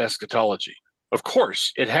optimistic eschatology. Of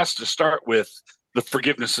course, it has to start with the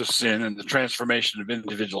forgiveness of sin and the transformation of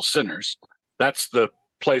individual sinners. That's the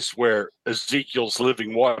place where Ezekiel's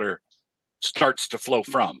living water starts to flow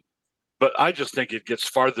from. But I just think it gets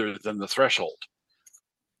farther than the threshold.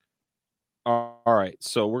 All right,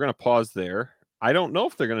 so we're going to pause there. I don't know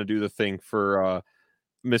if they're going to do the thing for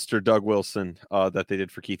Mr. Doug Wilson that they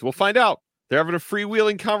did for Keith. We'll find out. They're having a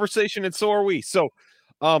freewheeling conversation, and so are we. So,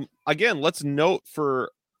 again, let's note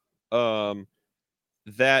for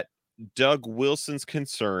that Doug Wilson's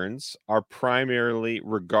concerns are primarily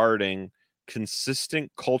regarding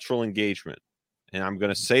consistent cultural engagement. And I'm going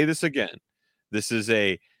to say this again. This is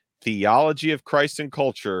a theology of Christ and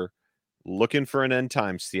culture looking for an end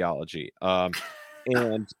times theology.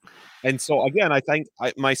 And so again, I think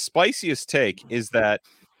my spiciest take is that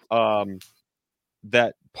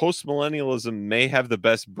that postmillennialism may have the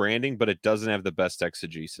best branding, but it doesn't have the best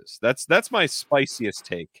exegesis. That's my spiciest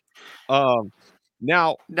take.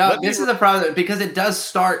 Now, this is the problem, because it does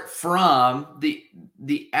start from the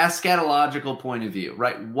eschatological point of view,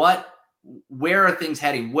 right? Where are things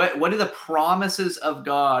heading? What do the promises of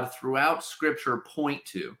God throughout Scripture point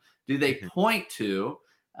to? Do they point to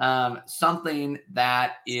something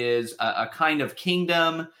that is a kind of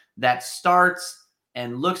kingdom that starts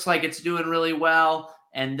and looks like it's doing really well,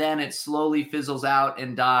 and then it slowly fizzles out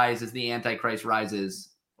and dies as the Antichrist rises,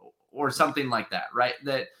 or something like that, right?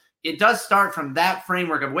 That it does start from that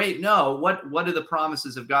framework of, wait, no, what do the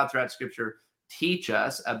promises of God throughout Scripture teach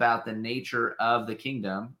us about the nature of the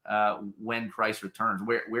kingdom when Christ returns,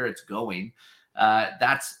 where it's going?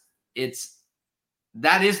 That is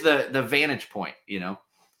the vantage point,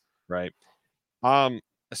 Right.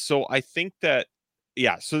 So I think that,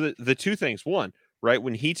 so the two things. One, right,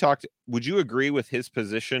 when he talked, would you agree with his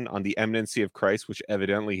position on the imminency of Christ, which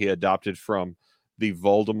evidently he adopted from the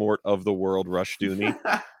Voldemort of the world, Rushdoony?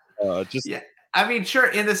 Yeah, I mean, sure,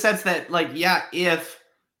 in the sense that, if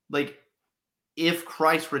like, if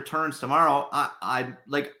Christ returns tomorrow, I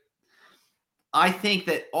think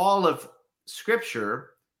that all of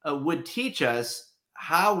Scripture would teach us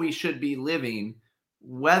how we should be living,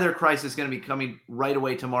 whether Christ is going to be coming right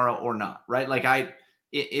away tomorrow or not, right? Like,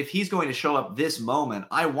 if he's going to show up this moment,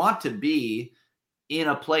 I want to be in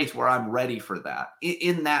a place where I'm ready for that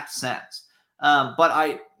in that sense.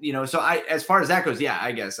 But as far as that goes, yeah,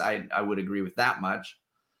 I guess I would agree with that much.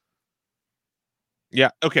 Yeah.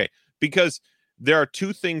 Okay. Because there are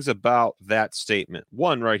two things about that statement.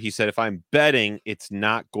 One, right, he said, if I'm betting, it's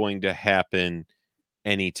not going to happen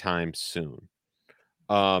anytime soon.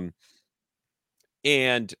 And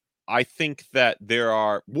I think that there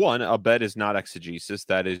are, one, a bet is not exegesis.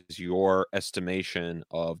 That is your estimation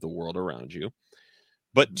of the world around you.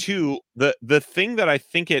 But two, the thing that I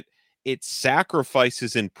think it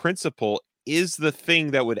sacrifices in principle is the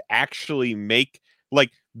thing that would actually make,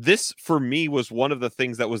 like, this for me was one of the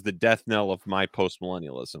things that was the death knell of my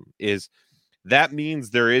postmillennialism, is that means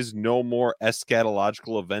there is no more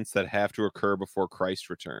eschatological events that have to occur before Christ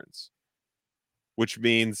returns, which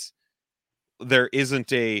means there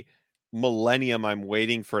isn't a millennium I'm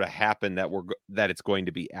waiting for to happen that it's going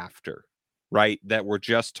to be after, right? That we're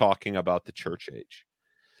just talking about the church age.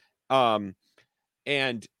 And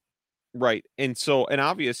right. And so, and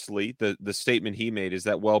obviously the statement he made is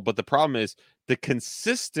that, well, but the problem is the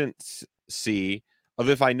consistency of,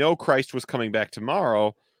 if I know Christ was coming back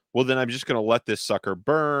tomorrow, well, then I'm just going to let this sucker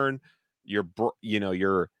burn. You're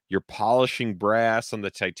polishing brass on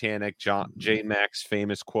the Titanic. J. Max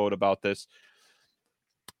famous quote about this.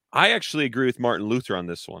 I actually agree with Martin Luther on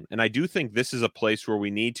this one. And I do think this is a place where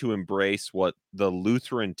we need to embrace what the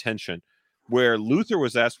Lutheran tension, where Luther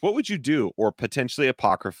was asked, what would you do? Or potentially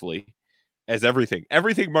apocryphally, as everything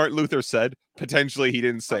Martin Luther said, potentially he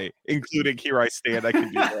didn't say, including here I stand, I can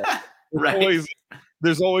do that. Right.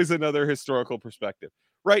 There's always another historical perspective,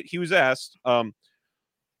 right? He was asked, what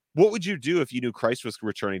would you do if you knew Christ was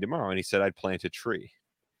returning tomorrow? And he said, I'd plant a tree,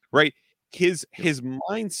 right? His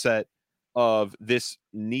mindset of this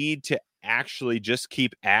need to actually just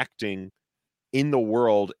keep acting in the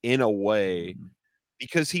world in a way,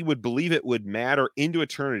 because he would believe it would matter into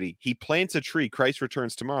eternity. He plants a tree, Christ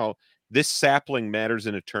returns tomorrow. This sapling matters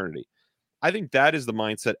in eternity. I think that is the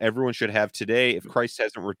mindset everyone should have today. If Christ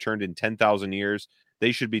hasn't returned in 10,000 years,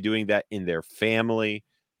 they should be doing that in their family,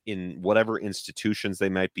 in whatever institutions they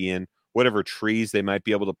might be in, whatever trees they might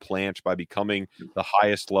be able to plant by becoming the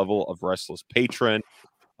highest level of restless patron.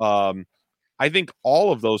 I think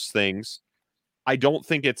all of those things, I don't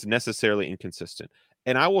think it's necessarily inconsistent.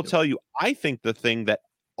 And I will tell you, I think the thing that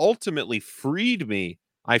ultimately freed me,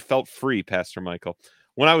 I felt free, Pastor Michael,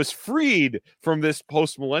 when I was freed from this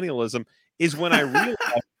postmillennialism, is when I realized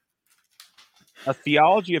a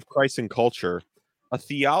theology of Christ and culture, a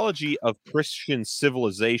theology of Christian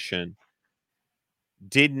civilization,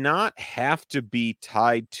 did not have to be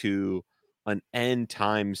tied to an end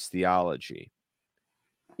times theology.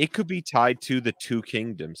 It could be tied to the two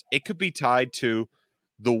kingdoms. It could be tied to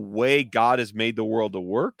the way God has made the world to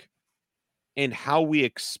work and how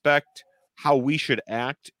we should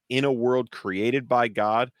act in a world created by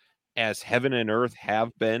God, as heaven and earth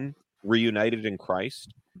have been reunited in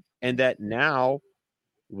Christ. And that now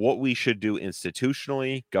what we should do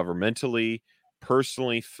institutionally, governmentally,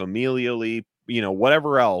 personally, familially,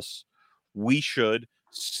 whatever else, we should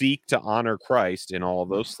seek to honor Christ in all of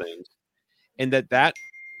those things. And that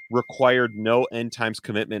required no end times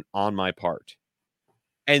commitment on my part.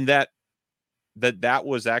 And that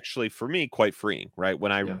was actually for me quite freeing, right?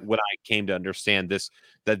 When I came to understand this,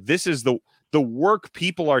 that this is the work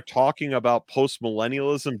people are talking about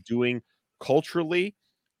postmillennialism doing culturally.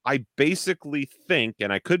 I basically think,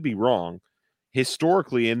 and I could be wrong,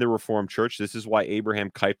 historically in the Reformed Church, this is why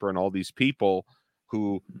Abraham Kuyper and all these people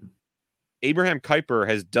who Abraham Kuyper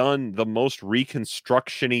has done the most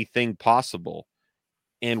reconstruction-y thing possible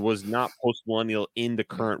and was not postmillennial in the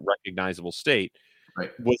current recognizable state,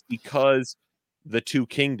 right, was because the two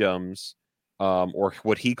kingdoms, or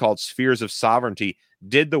what he called spheres of sovereignty,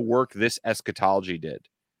 did the work this eschatology did.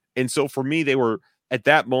 And so for me, they were, at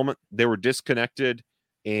that moment, they were disconnected,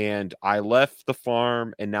 and I left the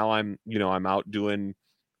farm, and now I'm out doing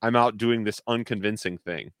this unconvincing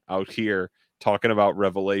thing out here talking about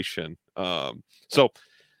Revelation.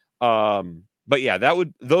 But yeah, that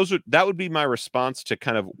would be my response to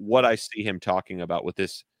kind of what I see him talking about with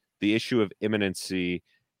this, the issue of imminency,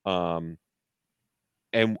 and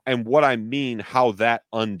what I mean, how that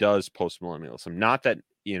undoes postmillennialism. Not that,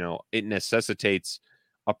 it necessitates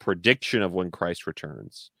a prediction of when Christ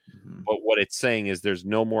returns, but what it's saying is there's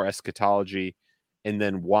no more eschatology, and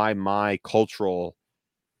then why my cultural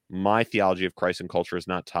my theology of Christ and culture is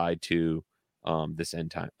not tied to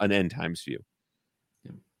an end times view.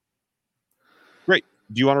 Yeah. Great.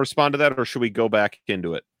 Do you want to respond to that, or should we go back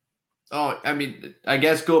into it? Oh, I mean, I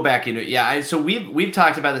guess go back into it. Yeah. So we've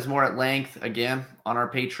talked about this more at length again on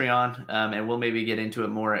our Patreon, and we'll maybe get into it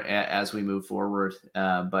more as we move forward.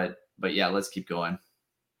 But yeah, let's keep going.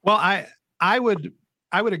 Well, I would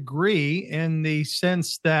agree in the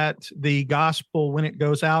sense that the gospel, when it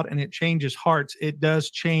goes out and it changes hearts, it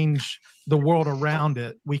does change the world around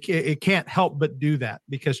it. It can't help but do that,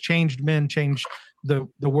 because changed men change the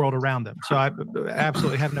world around them. So I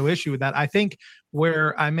absolutely have no issue with that. I think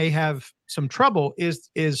where I may have some trouble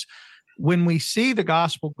is when we see the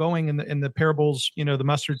gospel going in the parables, the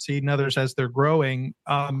mustard seed and others as they're growing.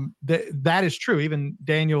 That is true. Even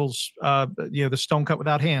Daniel's, the stone cut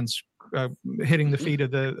without hands, hitting the feet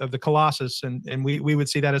of the Colossus, and we would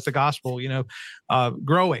see that as the gospel,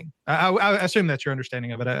 growing. I assume that's your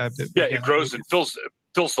understanding of it. It grows and fills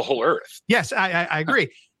the whole earth. Yes, I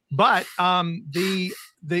agree. But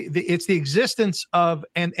it's the existence of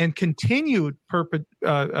and continued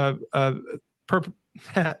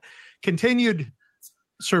continued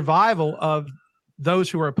survival of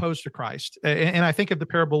those who are opposed to Christ. And I think of the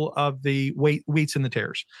parable of the wheats and the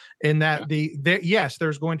tares, in that yes,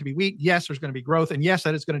 there's going to be wheat. Yes, there's going to be growth. And yes,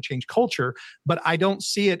 that is going to change culture. But I don't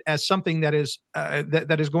see it as something that is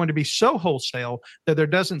that is going to be so wholesale that there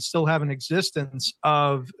doesn't still have an existence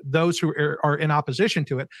of those who are in opposition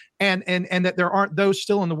to it. And that there aren't those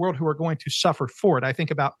still in the world who are going to suffer for it. I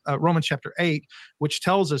think about Romans chapter 8, which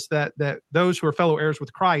tells us that those who are fellow heirs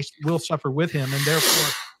with Christ will suffer with him. And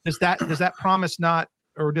therefore, does that promise not,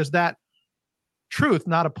 or does that truth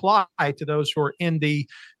not apply to those who are in the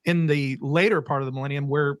later part of the millennium,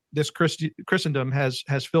 where this Christendom has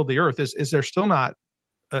filled the earth? Is there still not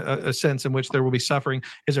a sense in which there will be suffering?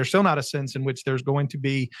 Is there still not a sense in which there's going to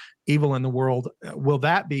be evil in the world? Will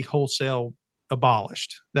that be wholesale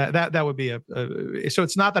abolished? That would be so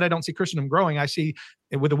it's not that I don't see Christendom growing. I see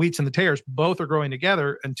with the wheats and the tares, both are growing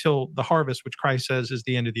together until the harvest, which Christ says is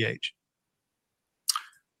the end of the age.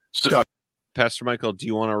 So, Pastor Michael, do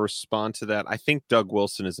you want to respond to that? I think Doug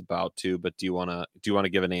Wilson is about to, but do you want to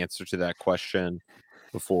give an answer to that question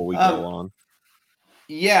before we go on?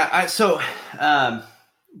 Yeah.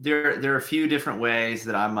 There are a few different ways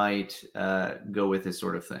that I might go with this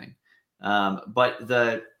sort of thing.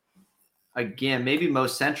 But again, maybe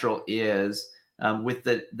most central is with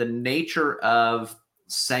the nature of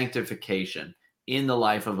sanctification in the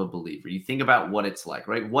life of a believer. You think about what it's like,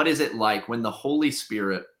 right? What is it like when the Holy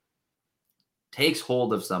Spirit takes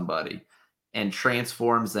hold of somebody and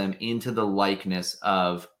transforms them into the likeness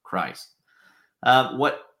of Christ?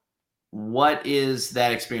 What is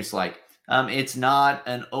that experience like? It's not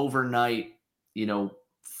an overnight,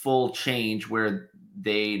 full change where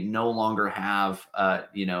they no longer have,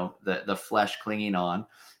 the flesh clinging on.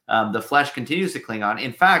 The flesh continues to cling on.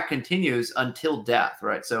 In fact, continues until death,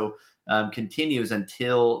 right? So continues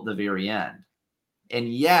until the very end. And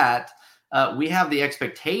yet we have the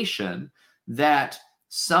expectation that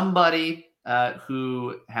somebody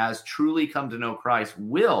who has truly come to know Christ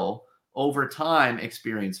will, over time,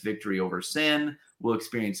 experience victory over sin, will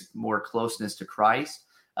experience more closeness to Christ.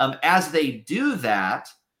 As they do that,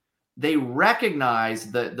 they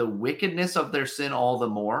recognize the wickedness of their sin all the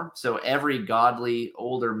more. So every godly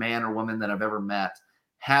older man or woman that I've ever met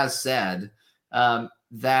has said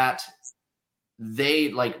that they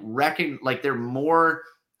they're more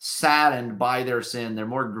saddened by their sin, they're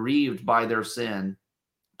more grieved by their sin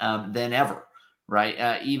than ever,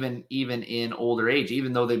 right? Even in older age,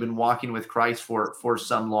 even though they've been walking with Christ for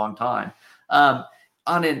some long time. On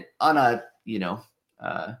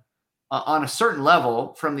a certain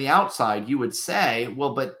level, from the outside, you would say,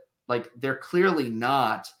 well, but they're clearly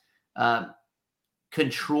not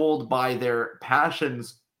controlled by their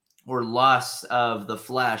passions or lusts of the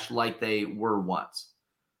flesh like they were once,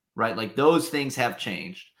 right? Like those things have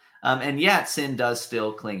changed. And yet sin does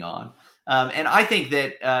still cling on. And I think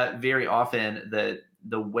that very often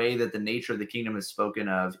the way that the nature of the kingdom is spoken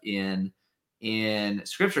of in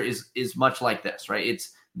Scripture is much like this, right?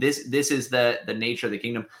 It's this is the nature of the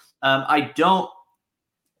kingdom. I don't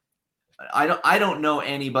know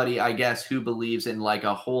anybody, I guess, who believes in like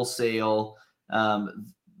a wholesale,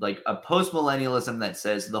 like a postmillennialism that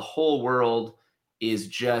says the whole world is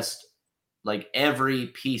just like every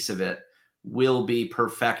piece of it will be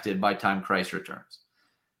perfected by time Christ returns.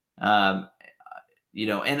 And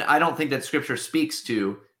I don't think that Scripture speaks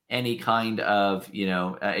to any kind of,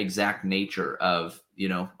 exact nature of,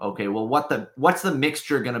 okay, well, what's the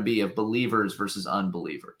mixture going to be of believers versus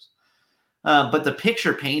unbelievers? But the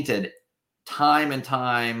picture painted time and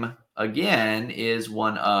time again is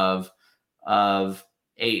one of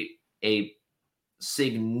a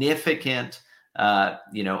significant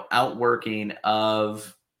outworking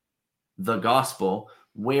of the gospel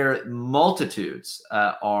where multitudes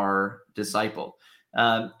are discipled,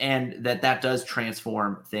 and that does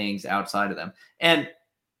transform things outside of them. And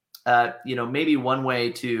maybe one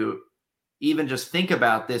way to even just think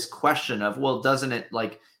about this question of, well, doesn't it,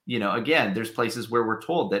 like, again, there's places where we're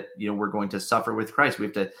told that we're going to suffer with Christ.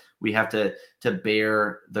 We have to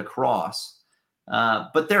bear the cross,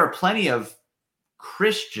 but there are plenty of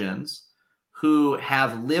Christians who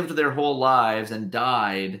have lived their whole lives and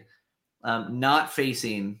died not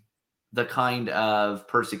facing the kind of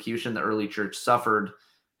persecution the early church suffered,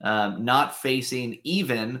 not facing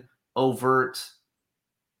even overt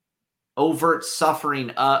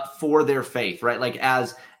suffering for their faith, right? Like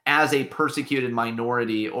as a persecuted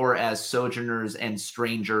minority, or as sojourners and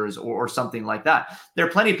strangers, or something like that. There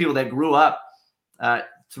are plenty of people that grew up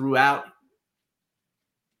throughout,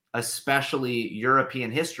 especially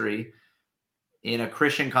European history, in a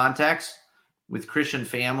Christian context, with Christian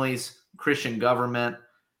families, Christian government,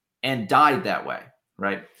 and died that way,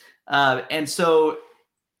 right? And so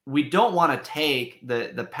we don't want to take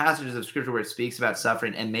the passages of Scripture where it speaks about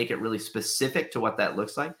suffering and make it really specific to what that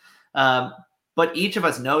looks like. But each of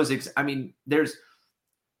us knows, there's,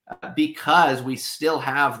 because we still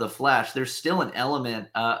have the flesh, there's still an element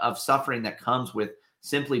of suffering that comes with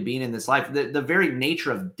simply being in this life. The very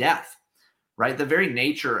nature of death, right? The very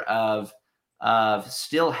nature of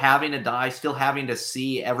still having to die, still having to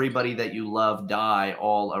see everybody that you love die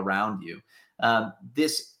all around you.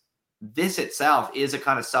 This itself is a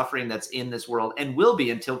kind of suffering that's in this world and will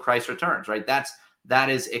be until Christ returns, right? That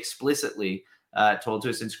is explicitly told to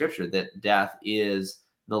us in Scripture, that death is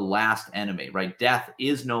the last enemy, right? Death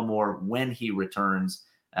is no more when he returns,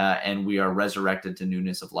 and we are resurrected to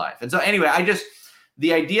newness of life. And so anyway,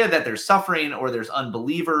 the idea that there's suffering or there's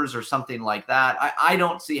unbelievers or something like that, I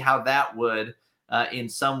don't see how that would in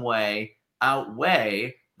some way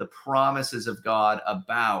outweigh the promises of God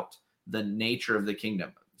about the nature of the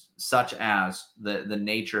kingdom, such as the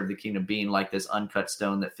nature of the kingdom being like this uncut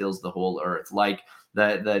stone that fills the whole earth, like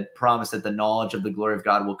the promise that the knowledge of the glory of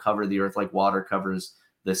God will cover the earth like water covers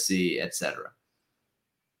the sea, etc.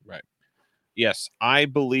 Right. Yes, I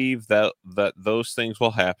believe that those things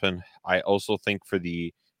will happen. I also think for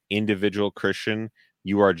the individual Christian,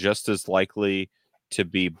 you are just as likely to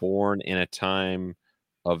be born in a time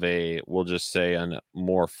of we'll just say, a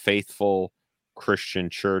more faithful Christian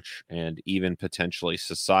church, and even potentially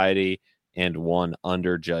society, and one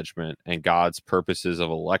under judgment. And God's purposes of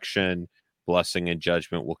election, blessing, and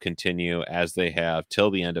judgment will continue as they have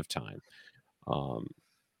till the end of time.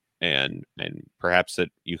 And perhaps that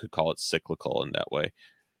you could call it cyclical in that way.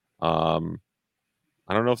 I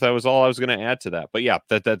don't know if that was all I was going to add to that, but yeah,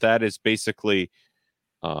 that is basically,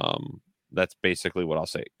 that's basically what I'll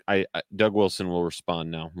say. Doug Wilson will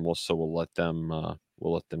respond now, and we'll let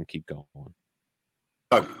them keep going.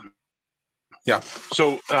 Yeah.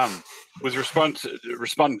 So, with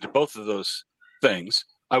responding to both of those things,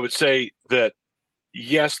 I would say that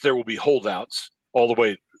yes, there will be holdouts all the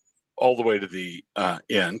way to the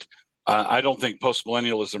end. I don't think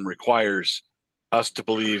postmillennialism requires us to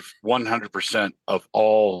believe 100% of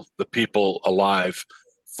all the people alive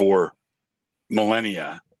for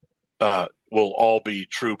millennia will all be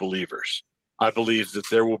true believers. I believe that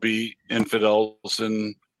there will be infidels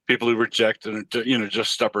and people who reject and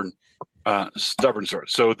just stubborn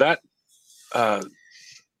sorts. So that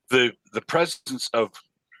the presence of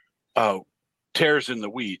tares in the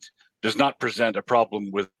wheat does not present a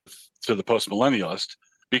problem to the postmillennialist.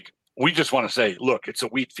 We just want to say, look, it's a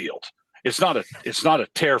wheat field. It's not a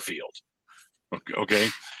tare field. Okay,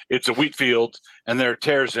 it's a wheat field, and there are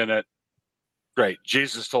tares in it. Great,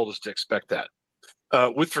 Jesus told us to expect that.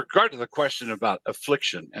 With regard to the question about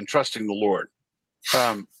affliction and trusting the Lord,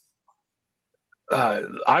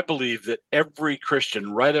 I believe that every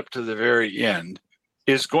Christian, right up to the very end,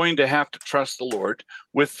 is going to have to trust the Lord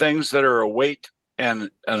with things that are a weight and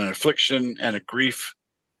an affliction and a grief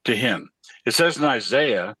to him. It says in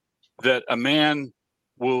Isaiah that a man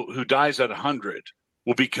who dies at 100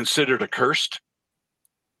 will be considered accursed.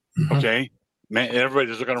 Mm-hmm. Okay, man,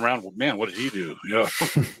 everybody's looking around. Well, man, what did he do?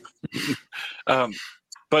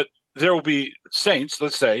 But there will be saints.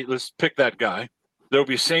 Let's pick that guy. There will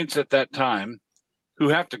be saints at that time who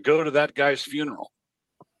have to go to that guy's funeral.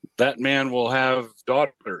 That man will have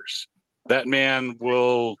daughters. That man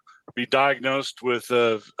will be diagnosed with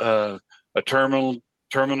a terminal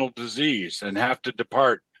disease and have to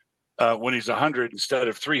depart when he's 100 instead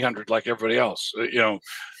of 300 like everybody else.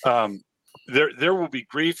 there will be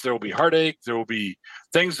grief, there will be heartache, there will be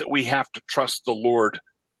things that we have to trust the Lord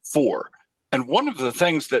for. And one of the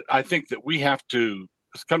things that I think that we have to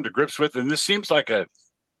come to grips with, and this seems like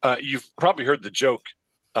you've probably heard the joke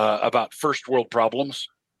about first world problems,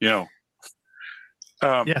 Yes.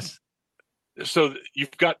 So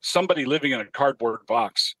you've got somebody living in a cardboard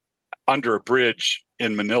box under a bridge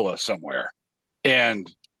in Manila somewhere,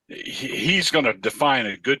 and he's going to define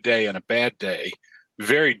a good day and a bad day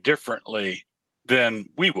very differently than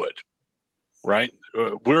we would, right?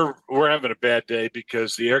 We're having a bad day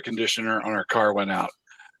because the air conditioner on our car went out,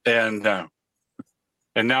 and now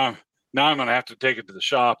I'm going to have to take it to the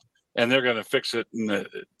shop, and they're going to fix it, and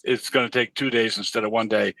it's going to take 2 days instead of 1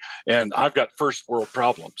 day, and I've got first world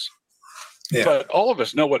problems. Yeah. But all of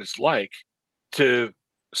us know what it's like to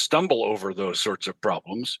stumble over those sorts of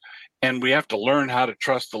problems, and we have to learn how to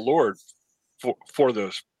trust the Lord for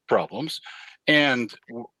those problems. And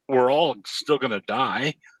we're all still going to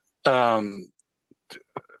die.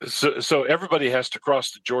 So everybody has to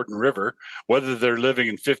cross the Jordan River, whether they're living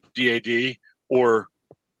in 50 AD or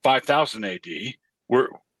 5000 AD.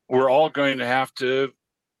 We're all going to have to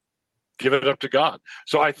give it up to God.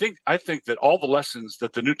 So I think that all the lessons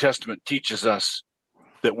that the New Testament teaches us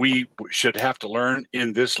that we should have to learn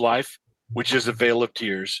in this life, which is a vale of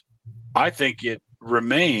tears, I think it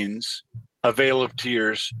remains a vale of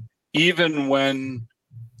tears even when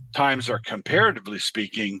times are, comparatively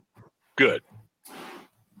speaking, good.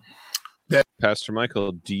 Pastor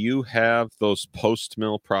Michael, do you have those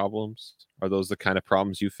post-mill problems? Are those the kind of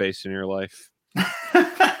problems you face in your life?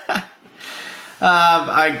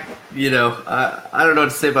 I don't know what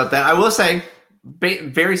to say about that. I will say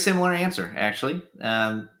very similar answer, actually.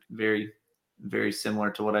 Very, very similar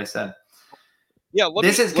to what I said. Yeah.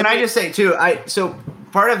 Can I just say too, so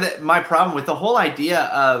part of my problem with the whole idea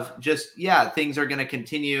of just, things are going to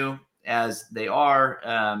continue as they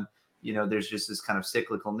are. There's just this kind of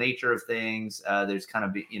cyclical nature of things. There's kind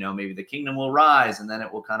of, maybe the kingdom will rise and then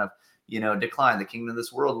it will kind of, decline. The kingdom of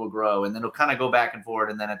this world will grow and then it'll kind of go back and forth.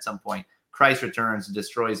 And then at some point Christ returns,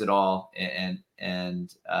 destroys it all and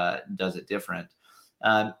does it different.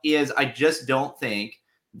 I just don't think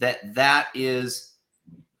that is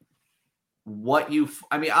what on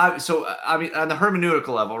the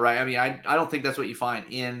hermeneutical level, right? I don't think that's what you find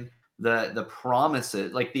in the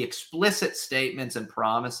promises, like the explicit statements and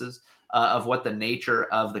promises of what the nature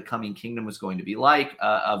of the coming kingdom was going to be like,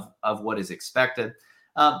 of what is expected.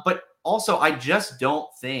 But also, I just don't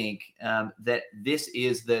think that this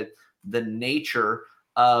is the nature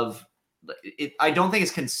of it. I don't think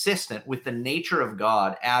it's consistent with the nature of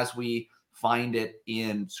God as we find it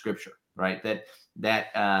in Scripture, right? That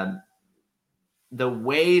the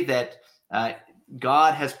way that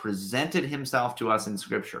God has presented himself to us in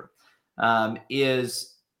Scripture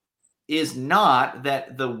is not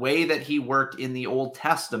that the way that he worked in the Old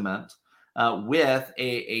Testament with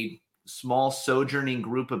a small sojourning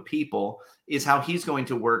group of people is how he's going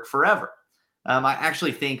to work forever. I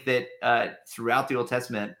actually think that throughout the Old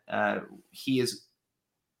Testament, he is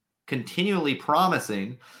continually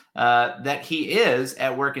promising that he is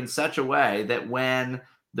at work in such a way that when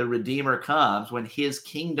the Redeemer comes, when his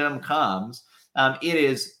kingdom comes, it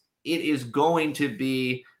is going to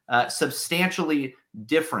be substantially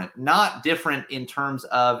different. Not different in terms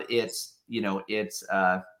of its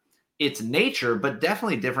nature, but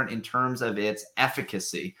definitely different in terms of its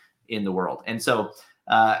efficacy in the world. And so,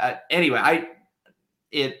 anyway,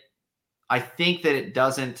 I think that it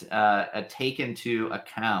doesn't take into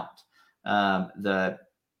account I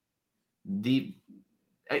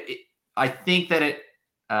think that it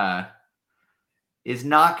is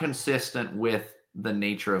not consistent with the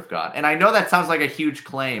nature of God. And I know that sounds like a huge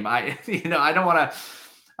claim. I'm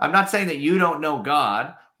not saying that you don't know God.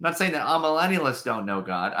 I'm not saying that amillennialists don't know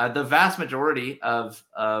God. The vast majority of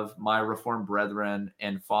my Reformed brethren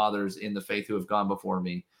and fathers in the faith who have gone before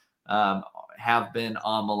me have been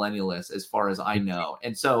amillennialists as far as I know.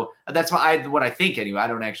 And so that's what I think anyway. I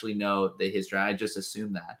don't actually know the history. I just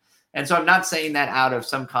assume that. And so I'm not saying that out of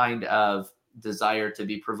some kind of desire to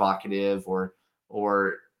be provocative or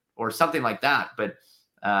something like that. But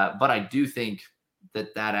I do think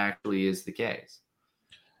that actually is the case.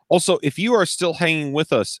 Also, if you are still hanging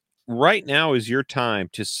with us, right now is your time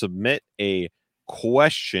to submit a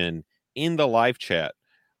question in the live chat.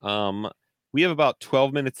 We have about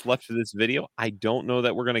 12 minutes left of this video. I don't know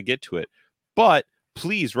that we're going to get to it, but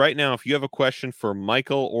please, right now, if you have a question for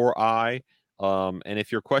Michael or I, and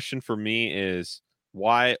if your question for me is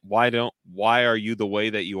why are you the way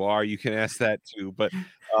that you are, you can ask that too. But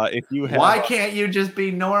if you have, why can't you just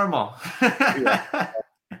be normal? Yeah,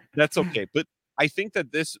 that's okay. But I think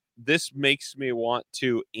that this makes me want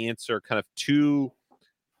to answer kind of two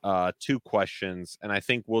questions, and I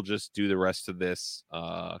think we'll just do the rest of this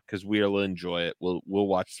because we'll enjoy it. We'll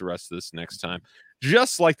watch the rest of this next time,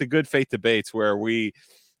 just like the good faith debates where we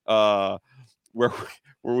where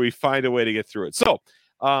we find a way to get through it. So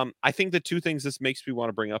I think the two things this makes me want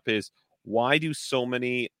to bring up is, why do so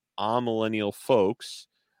many amillennial folks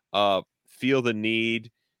feel the need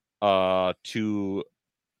to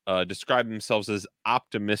describe themselves as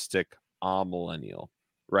optimistic amillennial,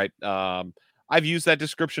 right? I've used that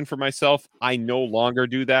description for myself. I no longer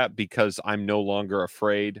do that because I'm no longer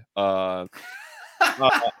afraid. What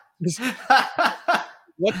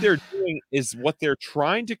they're doing is what they're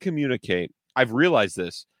trying to communicate. I've realized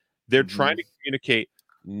this. They're trying to communicate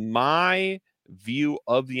my view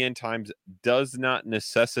of the end times does not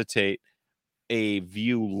necessitate a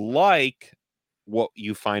view like what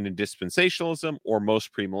you find in dispensationalism or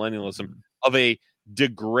most premillennialism of a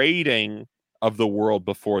degrading of the world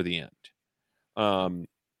before the end.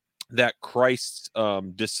 That Christ's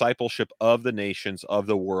discipleship of the nations of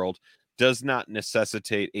the world does not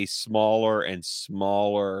necessitate a smaller and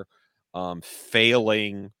smaller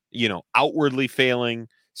failing, outwardly failing,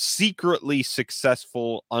 secretly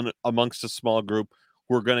successful amongst a small group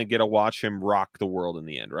who are going to get to watch him rock the world in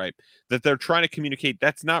the end, right? That they're trying to communicate.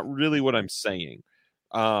 That's not really what I'm saying.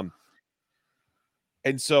 And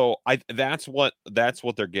so that's what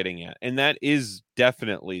they're getting at. And that is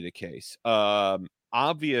definitely the case.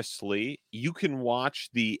 Obviously, you can watch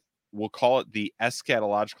we'll call it the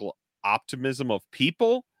eschatological optimism of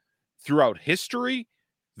people throughout history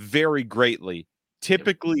very greatly,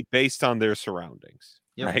 typically based on their surroundings,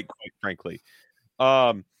 right? Quite frankly.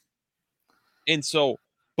 And so,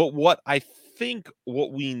 but what I think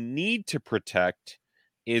what we need to protect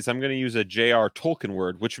is, I'm going to use a J.R. Tolkien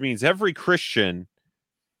word, which means every Christian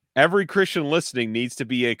listening needs to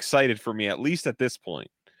be excited for me, at least at this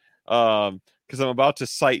point. Because I'm about to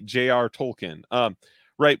cite J.R. Tolkien.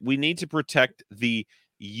 Right. We need to protect the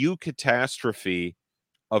eucatastrophe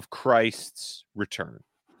of Christ's return.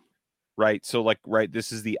 Right. So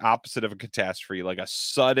this is the opposite of a catastrophe, like a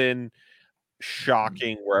sudden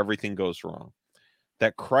shocking where everything goes wrong.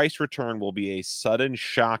 That Christ's return will be a sudden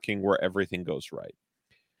shocking where everything goes right.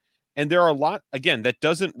 And there are a lot, again, that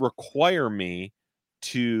doesn't require me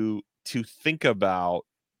to think about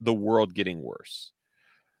the world getting worse.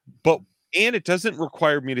 And it doesn't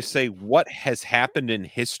require me to say what has happened in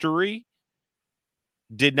history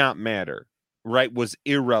did not matter, right? Was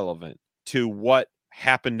irrelevant to what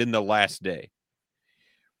happened in the last day.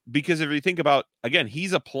 Because if you think about, again,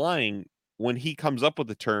 he's applying, when he comes up with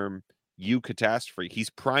the term eucatastrophe, he's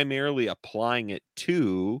primarily applying it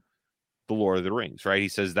to the Lord of the Rings, right? He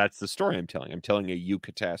says, that's the story I'm telling. I'm telling a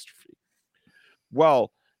eucatastrophe.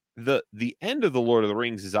 Well, the end of the Lord of the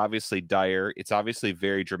Rings is obviously dire. It's obviously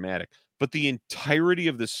very dramatic. But the entirety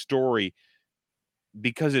of the story,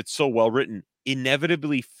 because it's so well written,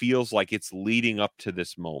 inevitably feels like it's leading up to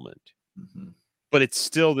this moment. But it's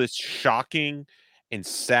still this shocking and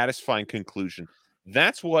satisfying conclusion.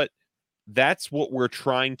 That's what we're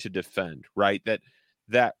trying to defend, right?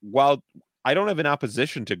 That while I don't have an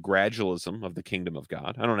opposition to gradualism of the kingdom of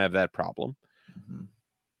God, I don't have that problem.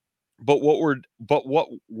 But what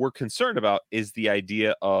we're concerned about is the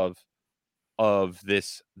idea of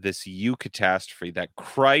this eucatastrophe, that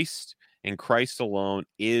Christ and Christ alone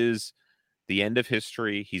is the end of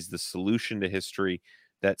history. He's the solution to history.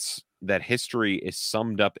 That history is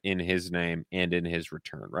summed up in his name and in his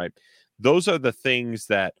return, right? Those are the things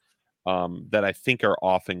that I think are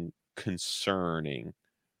often concerning.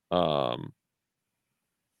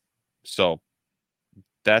 So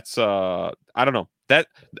that's I don't know. That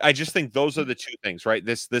I just think those are the two things, right?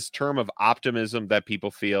 This term of optimism that people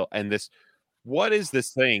feel, and what is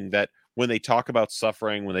this thing that when they talk about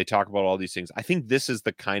suffering, when they talk about all these things, I think this is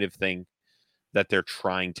the kind of thing that they're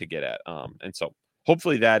trying to get at. And so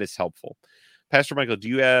hopefully that is helpful. Pastor Michael, do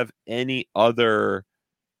you have any other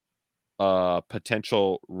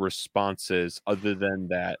potential responses other than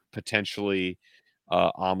that potentially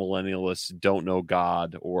amillennialists don't know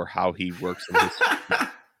God or how he works in his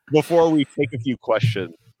before we take a few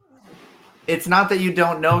questions? It's not that you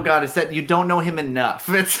don't know God, it's that you don't know him enough.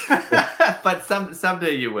 But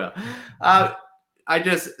someday you will. I'm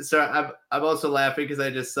also laughing because I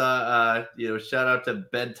just saw shout out to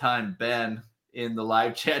Bedtime Ben in the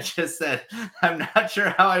live chat, just said, I'm not sure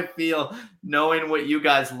how I feel knowing what you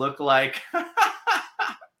guys look like.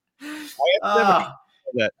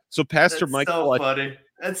 So Pastor Michael, so funny.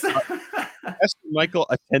 Pastor Michael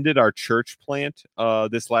attended our church plant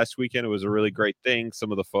this last weekend. It was a really great thing.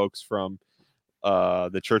 Some of the folks from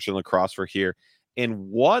the church in La Crosse were here, and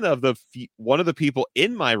one of the people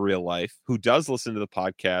in my real life who does listen to the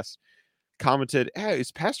podcast commented, "Hey,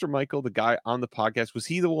 is Pastor Michael the guy on the podcast? Was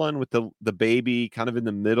he the one with the baby kind of in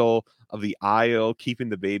the middle of the aisle, keeping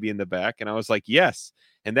the baby in the back?" And I was like, "Yes."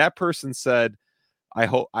 And that person said,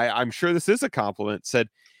 I'm sure this is a compliment, said,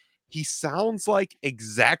 "He sounds like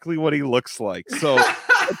exactly what he looks like." So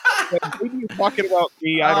maybe you're talking about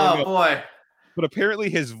me. I don't know. Boy. But apparently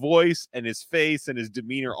his voice and his face and his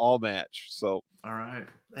demeanor all match. So all right.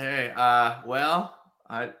 Hey,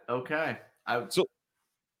 okay.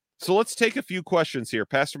 So let's take a few questions here.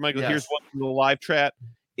 Pastor Michael, Yes. Here's one from the live chat.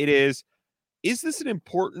 It is this an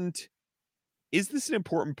important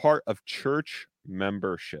part of church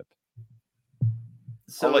membership?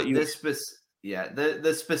 So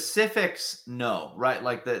the specifics, no, right?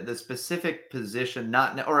 Like the specific position,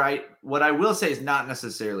 what I will say is not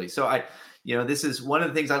necessarily. So this is one of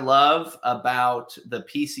the things I love about the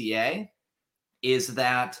PCA is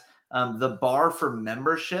that the bar for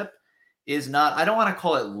membership is not, I don't want to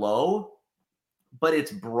call it low, but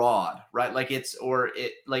it's broad, right? Like it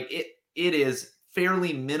is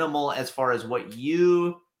fairly minimal as far as what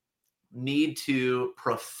you need to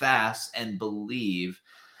profess and believe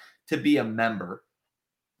to be a member.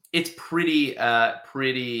 It's pretty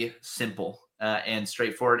simple and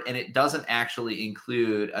straightforward, and it doesn't actually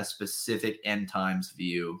include a specific end times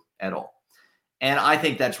view at all. And I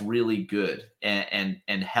think that's really good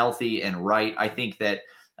and healthy and right. I think that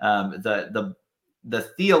the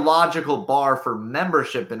theological bar for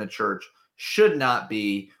membership in a church should not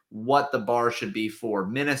be what the bar should be for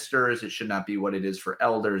ministers. It should not be what it is for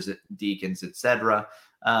elders, deacons, etc.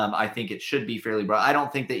 I think it should be fairly broad. I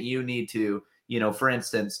don't think that you need to, for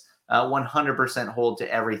instance, 100% hold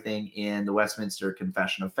to everything in the Westminster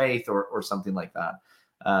Confession of Faith or something like that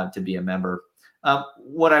to be a member.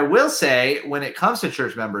 What I will say when it comes to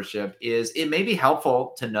church membership is it may be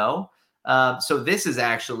helpful to know. So this is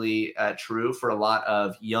actually true for a lot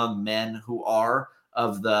of young men who are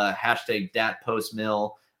of the hashtag Dat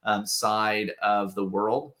Postmill side of the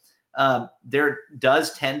world. There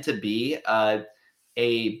does tend to be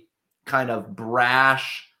a kind of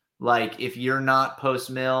brash, like if you're not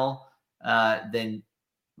post-mill, then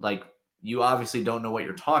like you obviously don't know what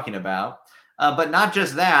you're talking about. But not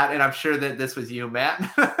just that, and I'm sure that this was you, Matt,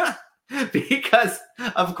 because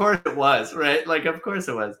of course it was, right? Like, of course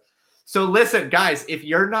it was. So listen, guys, if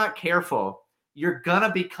you're not careful, you're going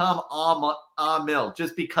to become Amil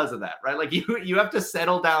just because of that, right? Like you have to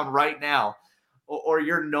settle down right now or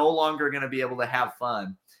you're no longer going to be able to have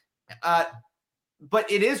fun.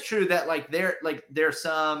 But it is true that there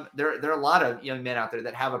are a lot of young men out there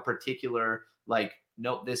that have a particular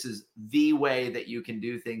nope, this is the way that you can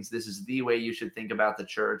do things. This is the way you should think about the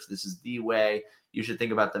church. This is the way you should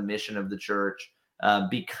think about the mission of the church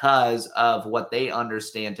because of what they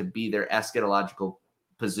understand to be their eschatological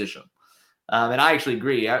position. And I actually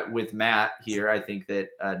agree with Matt here. I think that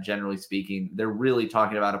generally speaking, they're really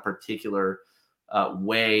talking about a particular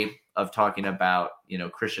way of talking about,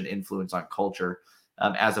 Christian influence on culture,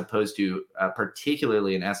 as opposed to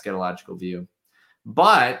particularly an eschatological view.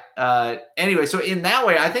 But anyway, so in that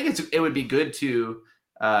way, I think it would be good to,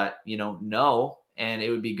 know, and it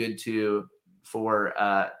would be good for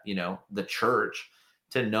the church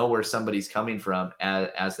to know where somebody's coming from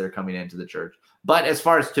as they're coming into the church. But as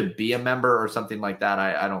far as to be a member or something like that,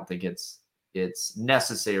 I don't think it's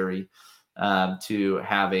necessary to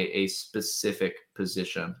have a specific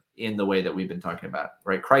position in the way that we've been talking about,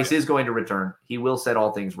 right? Christ is going to return. He will set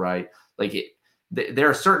all things right. There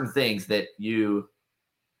are certain things that you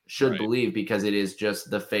should believe because it is just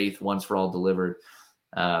the faith once for all delivered,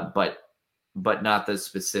 but not the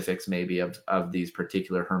specifics maybe of these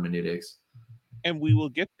particular hermeneutics. And we will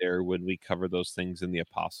get there when we cover those things in the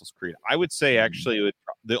Apostles' Creed. I would say, actually,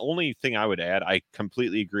 the only thing I would add, I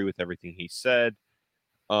completely agree with everything he said.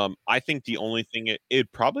 I think the only thing,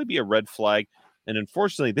 it'd probably be a red flag. And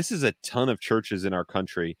unfortunately, this is a ton of churches in our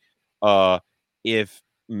country. If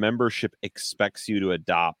membership expects you to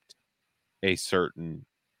adopt a certain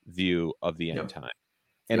view of the end time.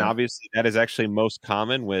 And obviously, that is actually most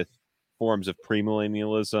common with forms of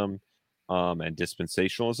premillennialism and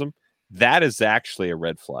dispensationalism. That is actually a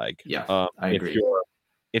red flag. Yeah, I agree.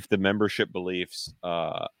 If the membership beliefs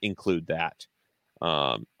include that.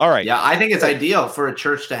 All right. Yeah, I think it's ideal for a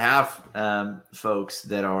church to have folks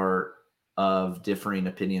that are of differing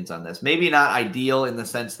opinions on this. Maybe not ideal in the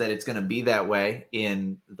sense that it's going to be that way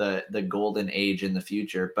in the golden age in the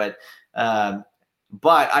future, but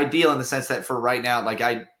ideal in the sense that for right now,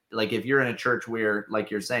 if you're in a church where,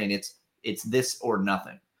 like you're saying, it's this or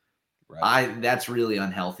nothing. Right. That's really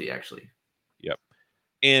unhealthy, actually. Yep.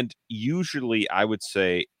 And usually I would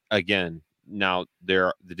say, again, now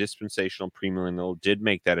the dispensational premillennial did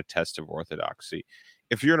make that a test of orthodoxy.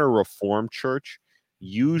 If you're in a Reformed church,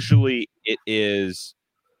 usually it is,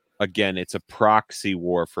 again, it's a proxy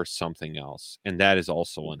war for something else. And that is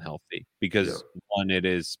also unhealthy because one, it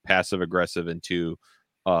is passive aggressive, and two,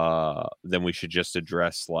 then we should just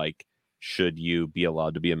address, like, should you be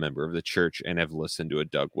allowed to be a member of the church and have listened to a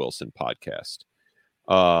Doug Wilson podcast?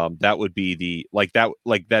 That would be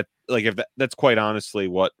that's quite honestly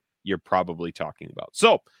what you're probably talking about.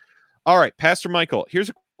 So, all right, Pastor Michael, here's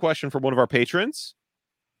a question from one of our patrons.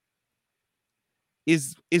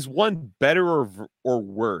 Is one better or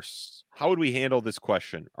worse? How would we handle this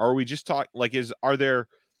question? Are we just what do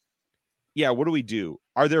we do?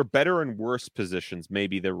 Are there better and worse positions?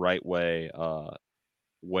 Maybe the right way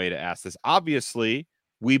to ask this. Obviously,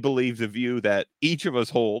 we believe the view that each of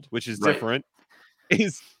us hold, which is different,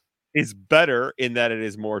 is better in that it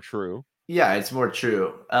is more true. Yeah, it's more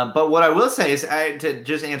true. But what I will say is, to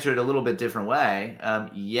just answer it a little bit different way,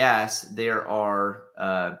 yes, there are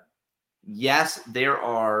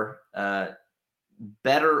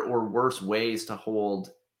better or worse ways to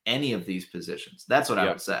hold any of these positions. That's what I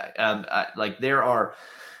would say.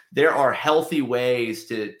 There are healthy ways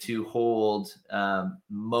to hold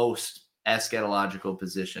most eschatological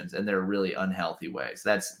positions, and there are really unhealthy ways.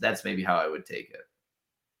 That's maybe how I would take it.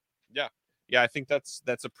 Yeah, I think that's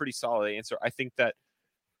a pretty solid answer. I think that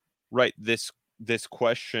this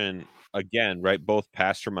question, again, both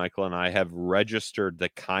Pastor Michael and I have registered the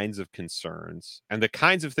kinds of concerns and the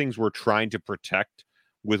kinds of things we're trying to protect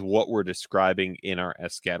with what we're describing in our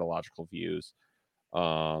eschatological views.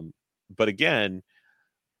 But again,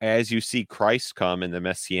 as you see Christ come and the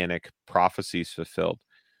messianic prophecies fulfilled,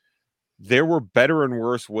 there were better and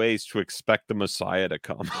worse ways to expect the Messiah to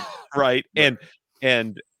come, right? And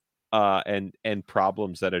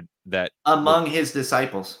problems that among his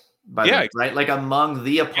disciples, by the way, right? Like among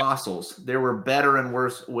the apostles, there were better and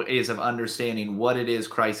worse ways of understanding what it is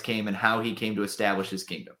Christ came and how he came to establish his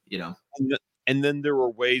kingdom, And then there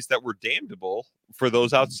were ways that were damnable for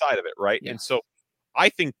those outside of it, right? Yeah. And so I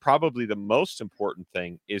think probably the most important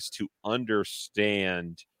thing is to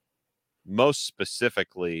understand most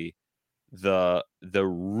specifically the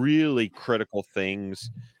really critical things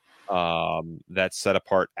that set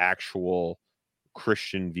apart actual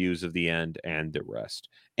Christian views of the end and the rest.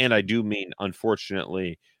 And I do mean,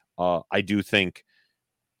 unfortunately, I do think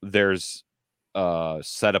there's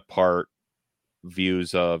set apart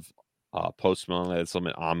views of postmillennialism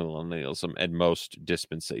and amillennialism and most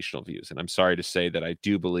dispensational views. And I'm sorry to say that I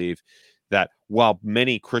do believe that while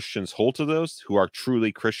many Christians hold to those who are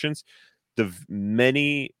truly Christians, the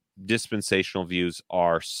many dispensational views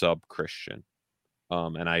are sub-Christian.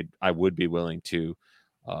 And I would be willing to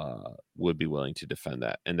defend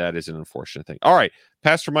that. And that is an unfortunate thing. All right,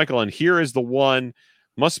 Pastor Michael, and here is the one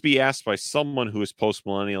must be asked by someone who is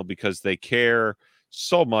postmillennial because they care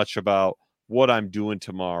so much about what I'm doing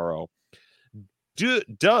tomorrow.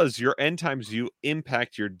 Does your end times view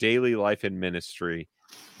impact your daily life and ministry?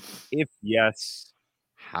 If yes,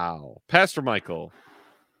 how? Pastor Michael,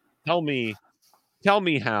 tell me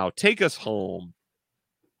how. Take us home.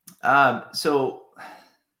 So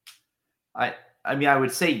I mean, I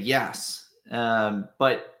would say yes,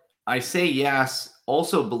 but I say yes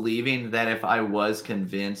also believing that if I was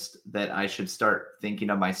convinced that I should start thinking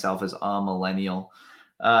of myself as a millennial,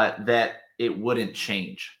 that it wouldn't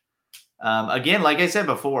change. Again, like I said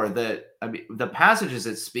before, the passages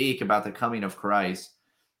that speak about the coming of Christ,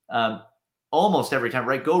 almost every time,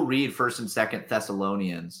 right? Go read 1st and 2nd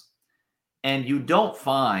Thessalonians, and you don't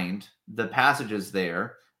find the passages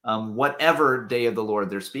there, whatever day of the Lord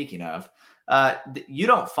they're speaking of, you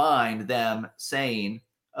don't find them saying,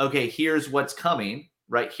 okay, here's what's coming,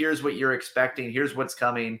 right? Here's what you're expecting. Here's what's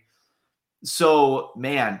coming. So,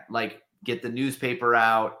 man, like, get the newspaper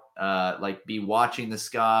out, like, be watching the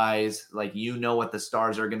skies, like, what the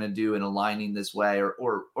stars are going to do in aligning this way,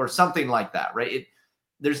 or something like that, right?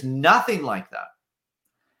 There's nothing like that.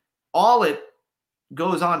 All it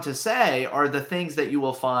goes on to say are the things that you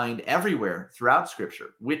will find everywhere throughout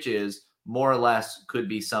Scripture, which is more or less could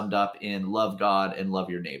be summed up in love God and love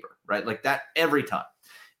your neighbor, right? Like that every time.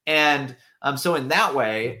 And so in that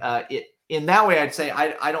way, I'd say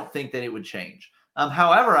I don't think that it would change.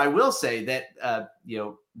 However, I will say that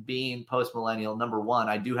being postmillennial, number one,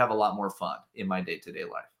 I do have a lot more fun in my day-to-day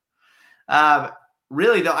life.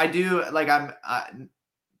 Really, though, I do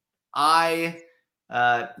I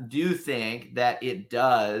do think that it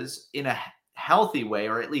does in a healthy way,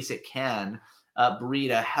 or at least it can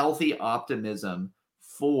breed a healthy optimism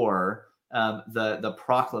for the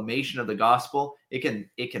proclamation of the gospel. It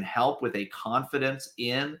can help with a confidence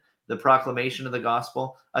in the proclamation of the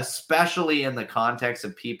gospel, especially in the context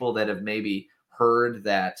of people that have maybe heard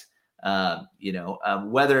that,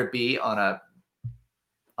 whether it be on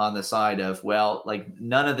the side of, well, like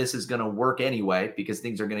none of this is going to work anyway because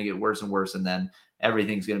things are going to get worse and worse, and then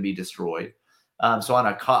everything's going to be destroyed. So on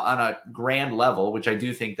a grand level, which I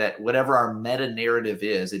do think that whatever our meta narrative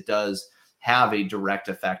is, it does have a direct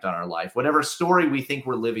effect on our life. Whatever story we think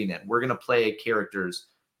we're living in, we're going to play characters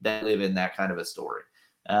that live in that kind of a story.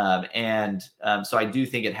 So I do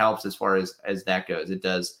think it helps as far as that goes. It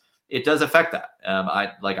does affect that.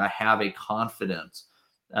 I have a confidence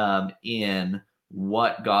in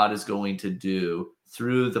what God is going to do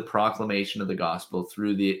through the proclamation of the gospel,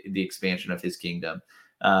 through the expansion of his kingdom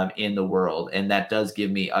in the world. And that does give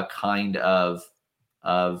me a kind of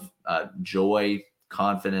joy,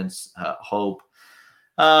 confidence, hope.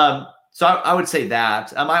 So I would say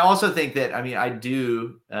that. I also think that, I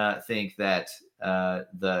do think that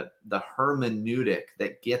the hermeneutic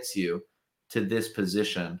that gets you to this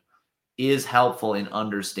position is helpful in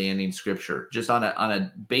understanding scripture. Just on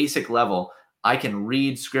a basic level, I can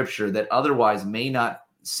read scripture that otherwise may not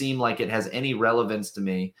seem like it has any relevance to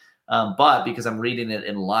me. But because I'm reading it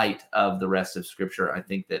in light of the rest of scripture, I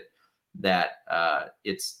think that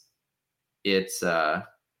it's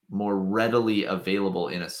more readily available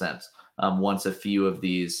in a sense once a few of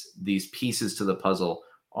these pieces to the puzzle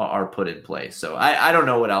are put in place. So I don't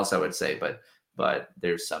know what else I would say, but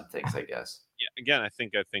there's some things, I guess. Yeah. Again, I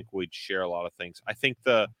think we'd share a lot of things. I think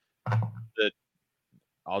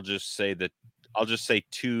I'll just say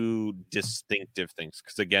two distinctive things,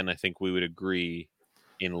 because again, I think we would agree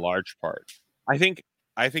in large part. I think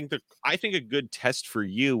a good test for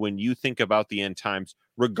you when you think about the end times,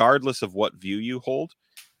 regardless of what view you hold,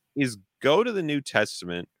 is go to the New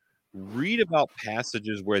Testament, read about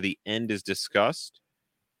passages where the end is discussed,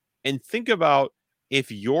 and think about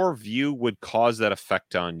if your view would cause that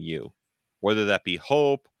effect on you, whether that be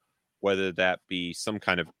hope, whether that be some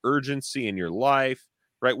kind of urgency in your life,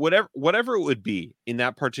 right? Whatever it would be in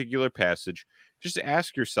that particular passage, just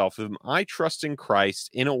ask yourself, am I trusting Christ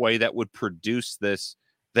in a way that would produce this,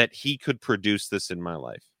 that he could produce this in my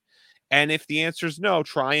life? And if the answer is no,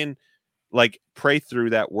 try and pray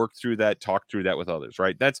through that, work through that, talk through that with others,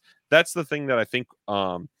 right? That's the thing that I think,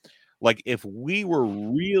 if we were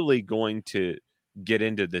really going to get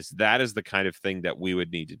into this, that is the kind of thing that we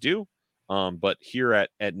would need to do. But here at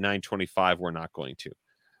 925, we're not going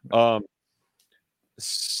to.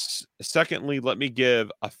 Secondly, let me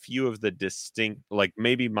give a few of the distinct,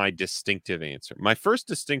 maybe my distinctive answer. My first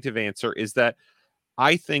distinctive answer is that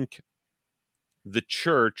I think the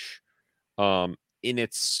church, in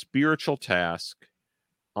its spiritual task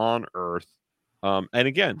on earth, and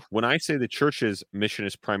again, when I say the church's mission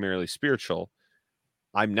is primarily spiritual,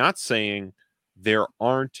 I'm not saying there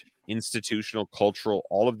aren't institutional, cultural,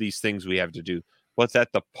 all of these things we have to do, but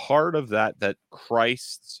that the part of that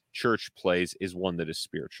Christ's church plays is one that is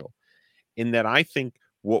spiritual. In that, I think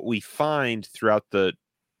what we find throughout the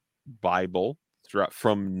Bible,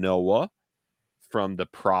 from Noah, from the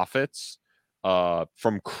prophets,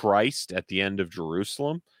 from Christ at the end of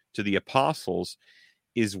Jerusalem to the apostles,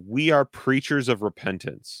 is we are preachers of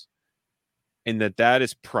repentance. And that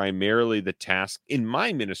is primarily the task in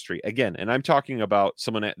my ministry. Again, and I'm talking about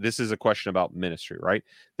this is a question about ministry, right?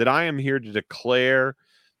 That I am here to declare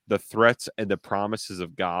the threats and the promises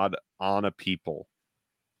of God on a people,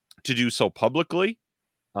 to do so publicly,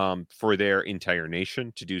 for their entire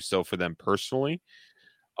nation, to do so for them personally.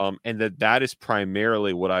 And that is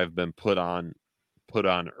primarily what I've been put on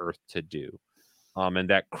earth to do. And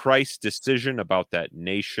that Christ's decision about that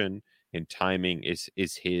nation and timing is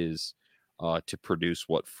his, to produce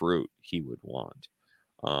what fruit he would want.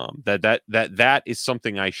 That is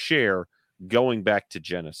something I share going back to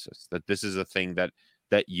Genesis, that this is a thing that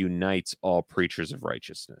unites all preachers of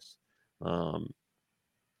righteousness.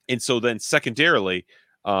 And so then secondarily,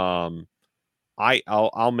 I'll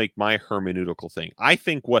make my hermeneutical thing. I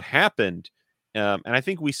think what happened, and I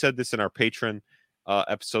think we said this in our Patreon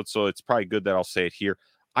episode, so it's probably good that I'll say it here.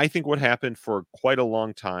 I think what happened for quite a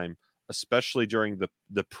long time, especially during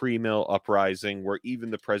the pre-mill uprising, where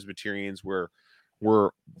even the Presbyterians were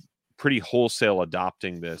pretty wholesale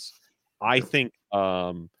adopting this. I think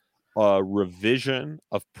a revision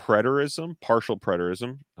of preterism, partial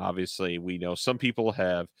preterism. Obviously, we know some people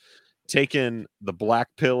have taken the black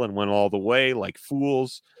pill and went all the way like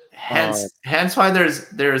fools. Hence why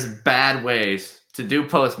there's bad ways to do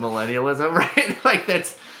postmillennialism,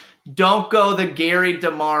 right? Don't go the Gary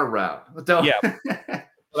DeMar route. Yeah.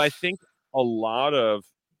 But I think a lot of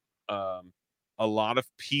a lot of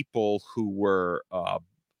people who were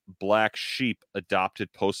black sheep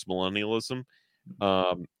adopted postmillennialism,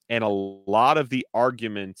 and a lot of the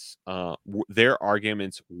arguments, their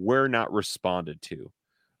arguments, were not responded to.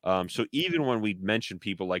 So even when we mention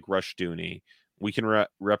people like Rushdoony, we can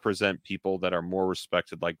represent people that are more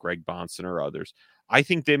respected, like Greg Bonson or others. I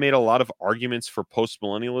think they made a lot of arguments for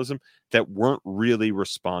postmillennialism that weren't really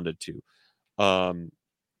responded to. But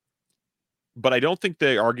I don't think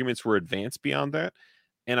the arguments were advanced beyond that.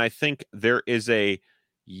 And I think there is a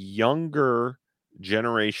younger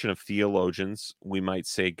generation of theologians, we might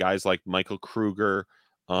say guys like Michael Kruger,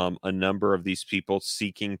 a number of these people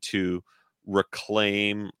seeking to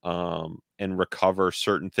reclaim and recover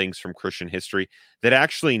certain things from Christian history, that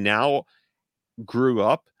actually now grew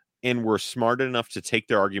up and were smart enough to take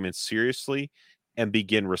their arguments seriously and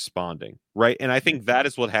begin responding, right? And I think that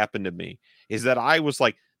is what happened to me, is that I was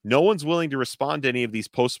like, no one's willing to respond to any of these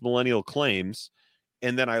post-millennial claims.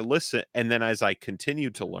 And then I listen, and then as I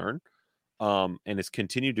continued to learn, and it's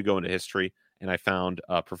continued to go into history, and I found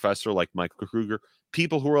a professor like Michael Kruger,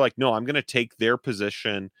 people who were like, no, I'm going to take their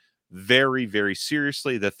position very, very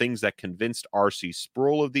seriously. The things that convinced R.C.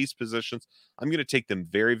 Sproul of these positions, I'm going to take them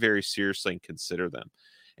very, very seriously and consider them.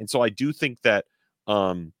 And so I do think that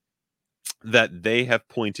that they have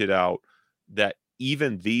pointed out that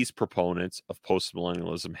even these proponents of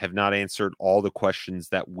postmillennialism have not answered all the questions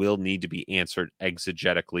that will need to be answered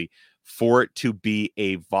exegetically for it to be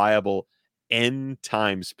a viable end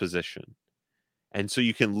times position. And so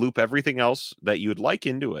you can loop everything else that you would like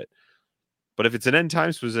into it. But if it's an end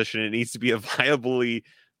times position, it needs to be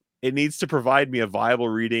it needs to provide me a viable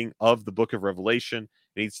reading of the book of Revelation.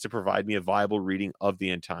 It needs to provide me a viable reading of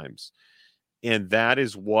the end times. And that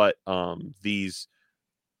is what these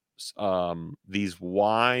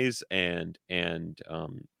wise and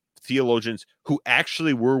theologians who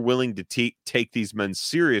actually were willing to take these men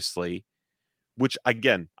seriously, which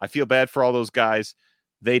again, I feel bad for all those guys.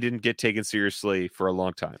 They didn't get taken seriously for a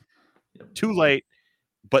long time. Yep. Too late,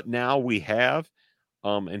 but now we have,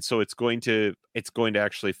 and so it's going to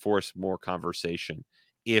actually force more conversation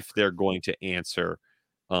if they're going to answer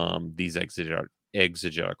these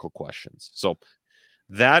exegetical questions. So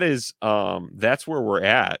that is that's where we're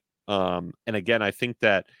at. And again, I think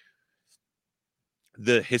that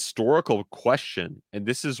the historical question, and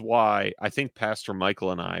this is why I think Pastor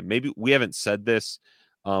Michael and I, maybe we haven't said this,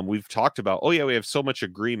 we've talked about, oh yeah, we have so much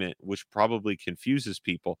agreement, which probably confuses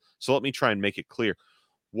people. So let me try and make it clear.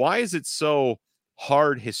 Why is it so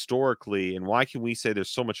hard historically, and why can we say there's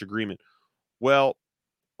so much agreement? Well,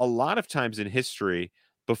 a lot of times in history,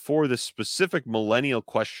 before the specific millennial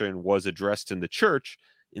question was addressed in the church,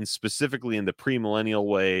 and specifically in the premillennial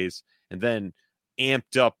ways, and then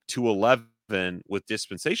amped up to 11 with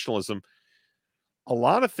dispensationalism, a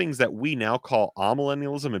lot of things that we now call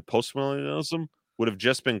amillennialism and postmillennialism would have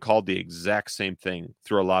just been called the exact same thing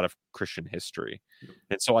through a lot of Christian history.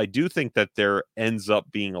 And so I do think that there ends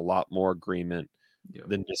up being a lot more agreement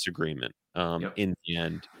than disagreement in the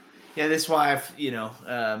end. Yeah, that's why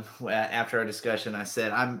after our discussion, I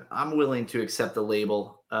said I'm willing to accept the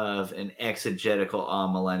label of an exegetical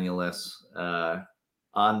amillennialist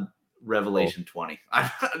on Revelation 20.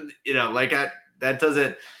 That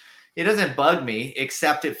doesn't bug me,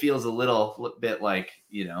 except it feels a little bit like,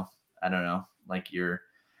 I don't know, like you're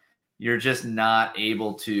just not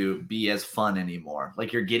able to be as fun anymore.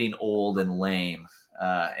 Like you're getting old and lame,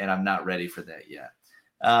 and I'm not ready for that yet.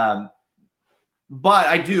 But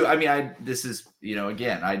I do. I mean, this is,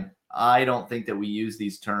 again, I don't think that we use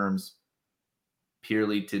these terms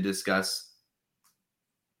purely to discuss,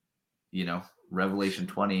 Revelation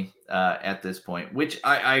 20 at this point, which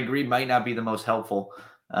I agree might not be the most helpful,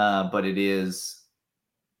 but it is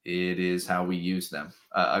how we use them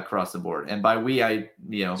across the board. And by we,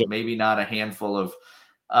 maybe not a handful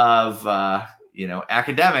of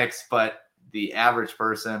academics, but the average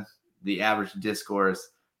person, the average discourse.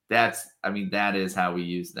 That is how we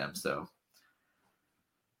use them. So,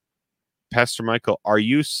 Pastor Michael, are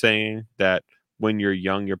you saying that when you're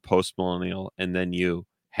young, you're postmillennial, and then you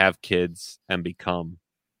have kids and become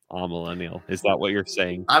amillennial? Is that what you're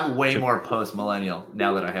saying? I'm way more postmillennial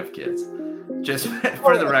now that I have kids. Just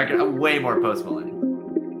for the record, I'm way more postmillennial.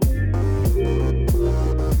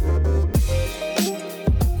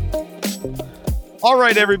 All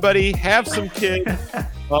right, everybody, have some kids.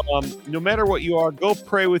 No matter what you are, go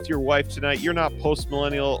pray with your wife tonight. You're not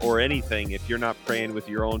post-millennial or anything if you're not praying with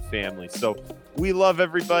your own family. So We love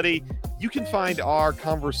everybody. You can find our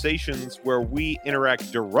conversations where we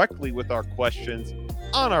interact directly with our questions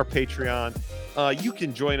on our Patreon. You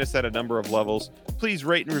can join us at a number of levels. Please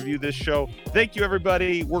rate and review this show. Thank you,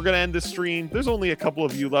 everybody. We're going to end the stream. There's only a couple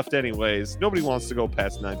of you left anyways. Nobody wants to go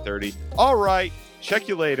past 9:30. All right. Check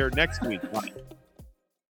you later next week. Bye.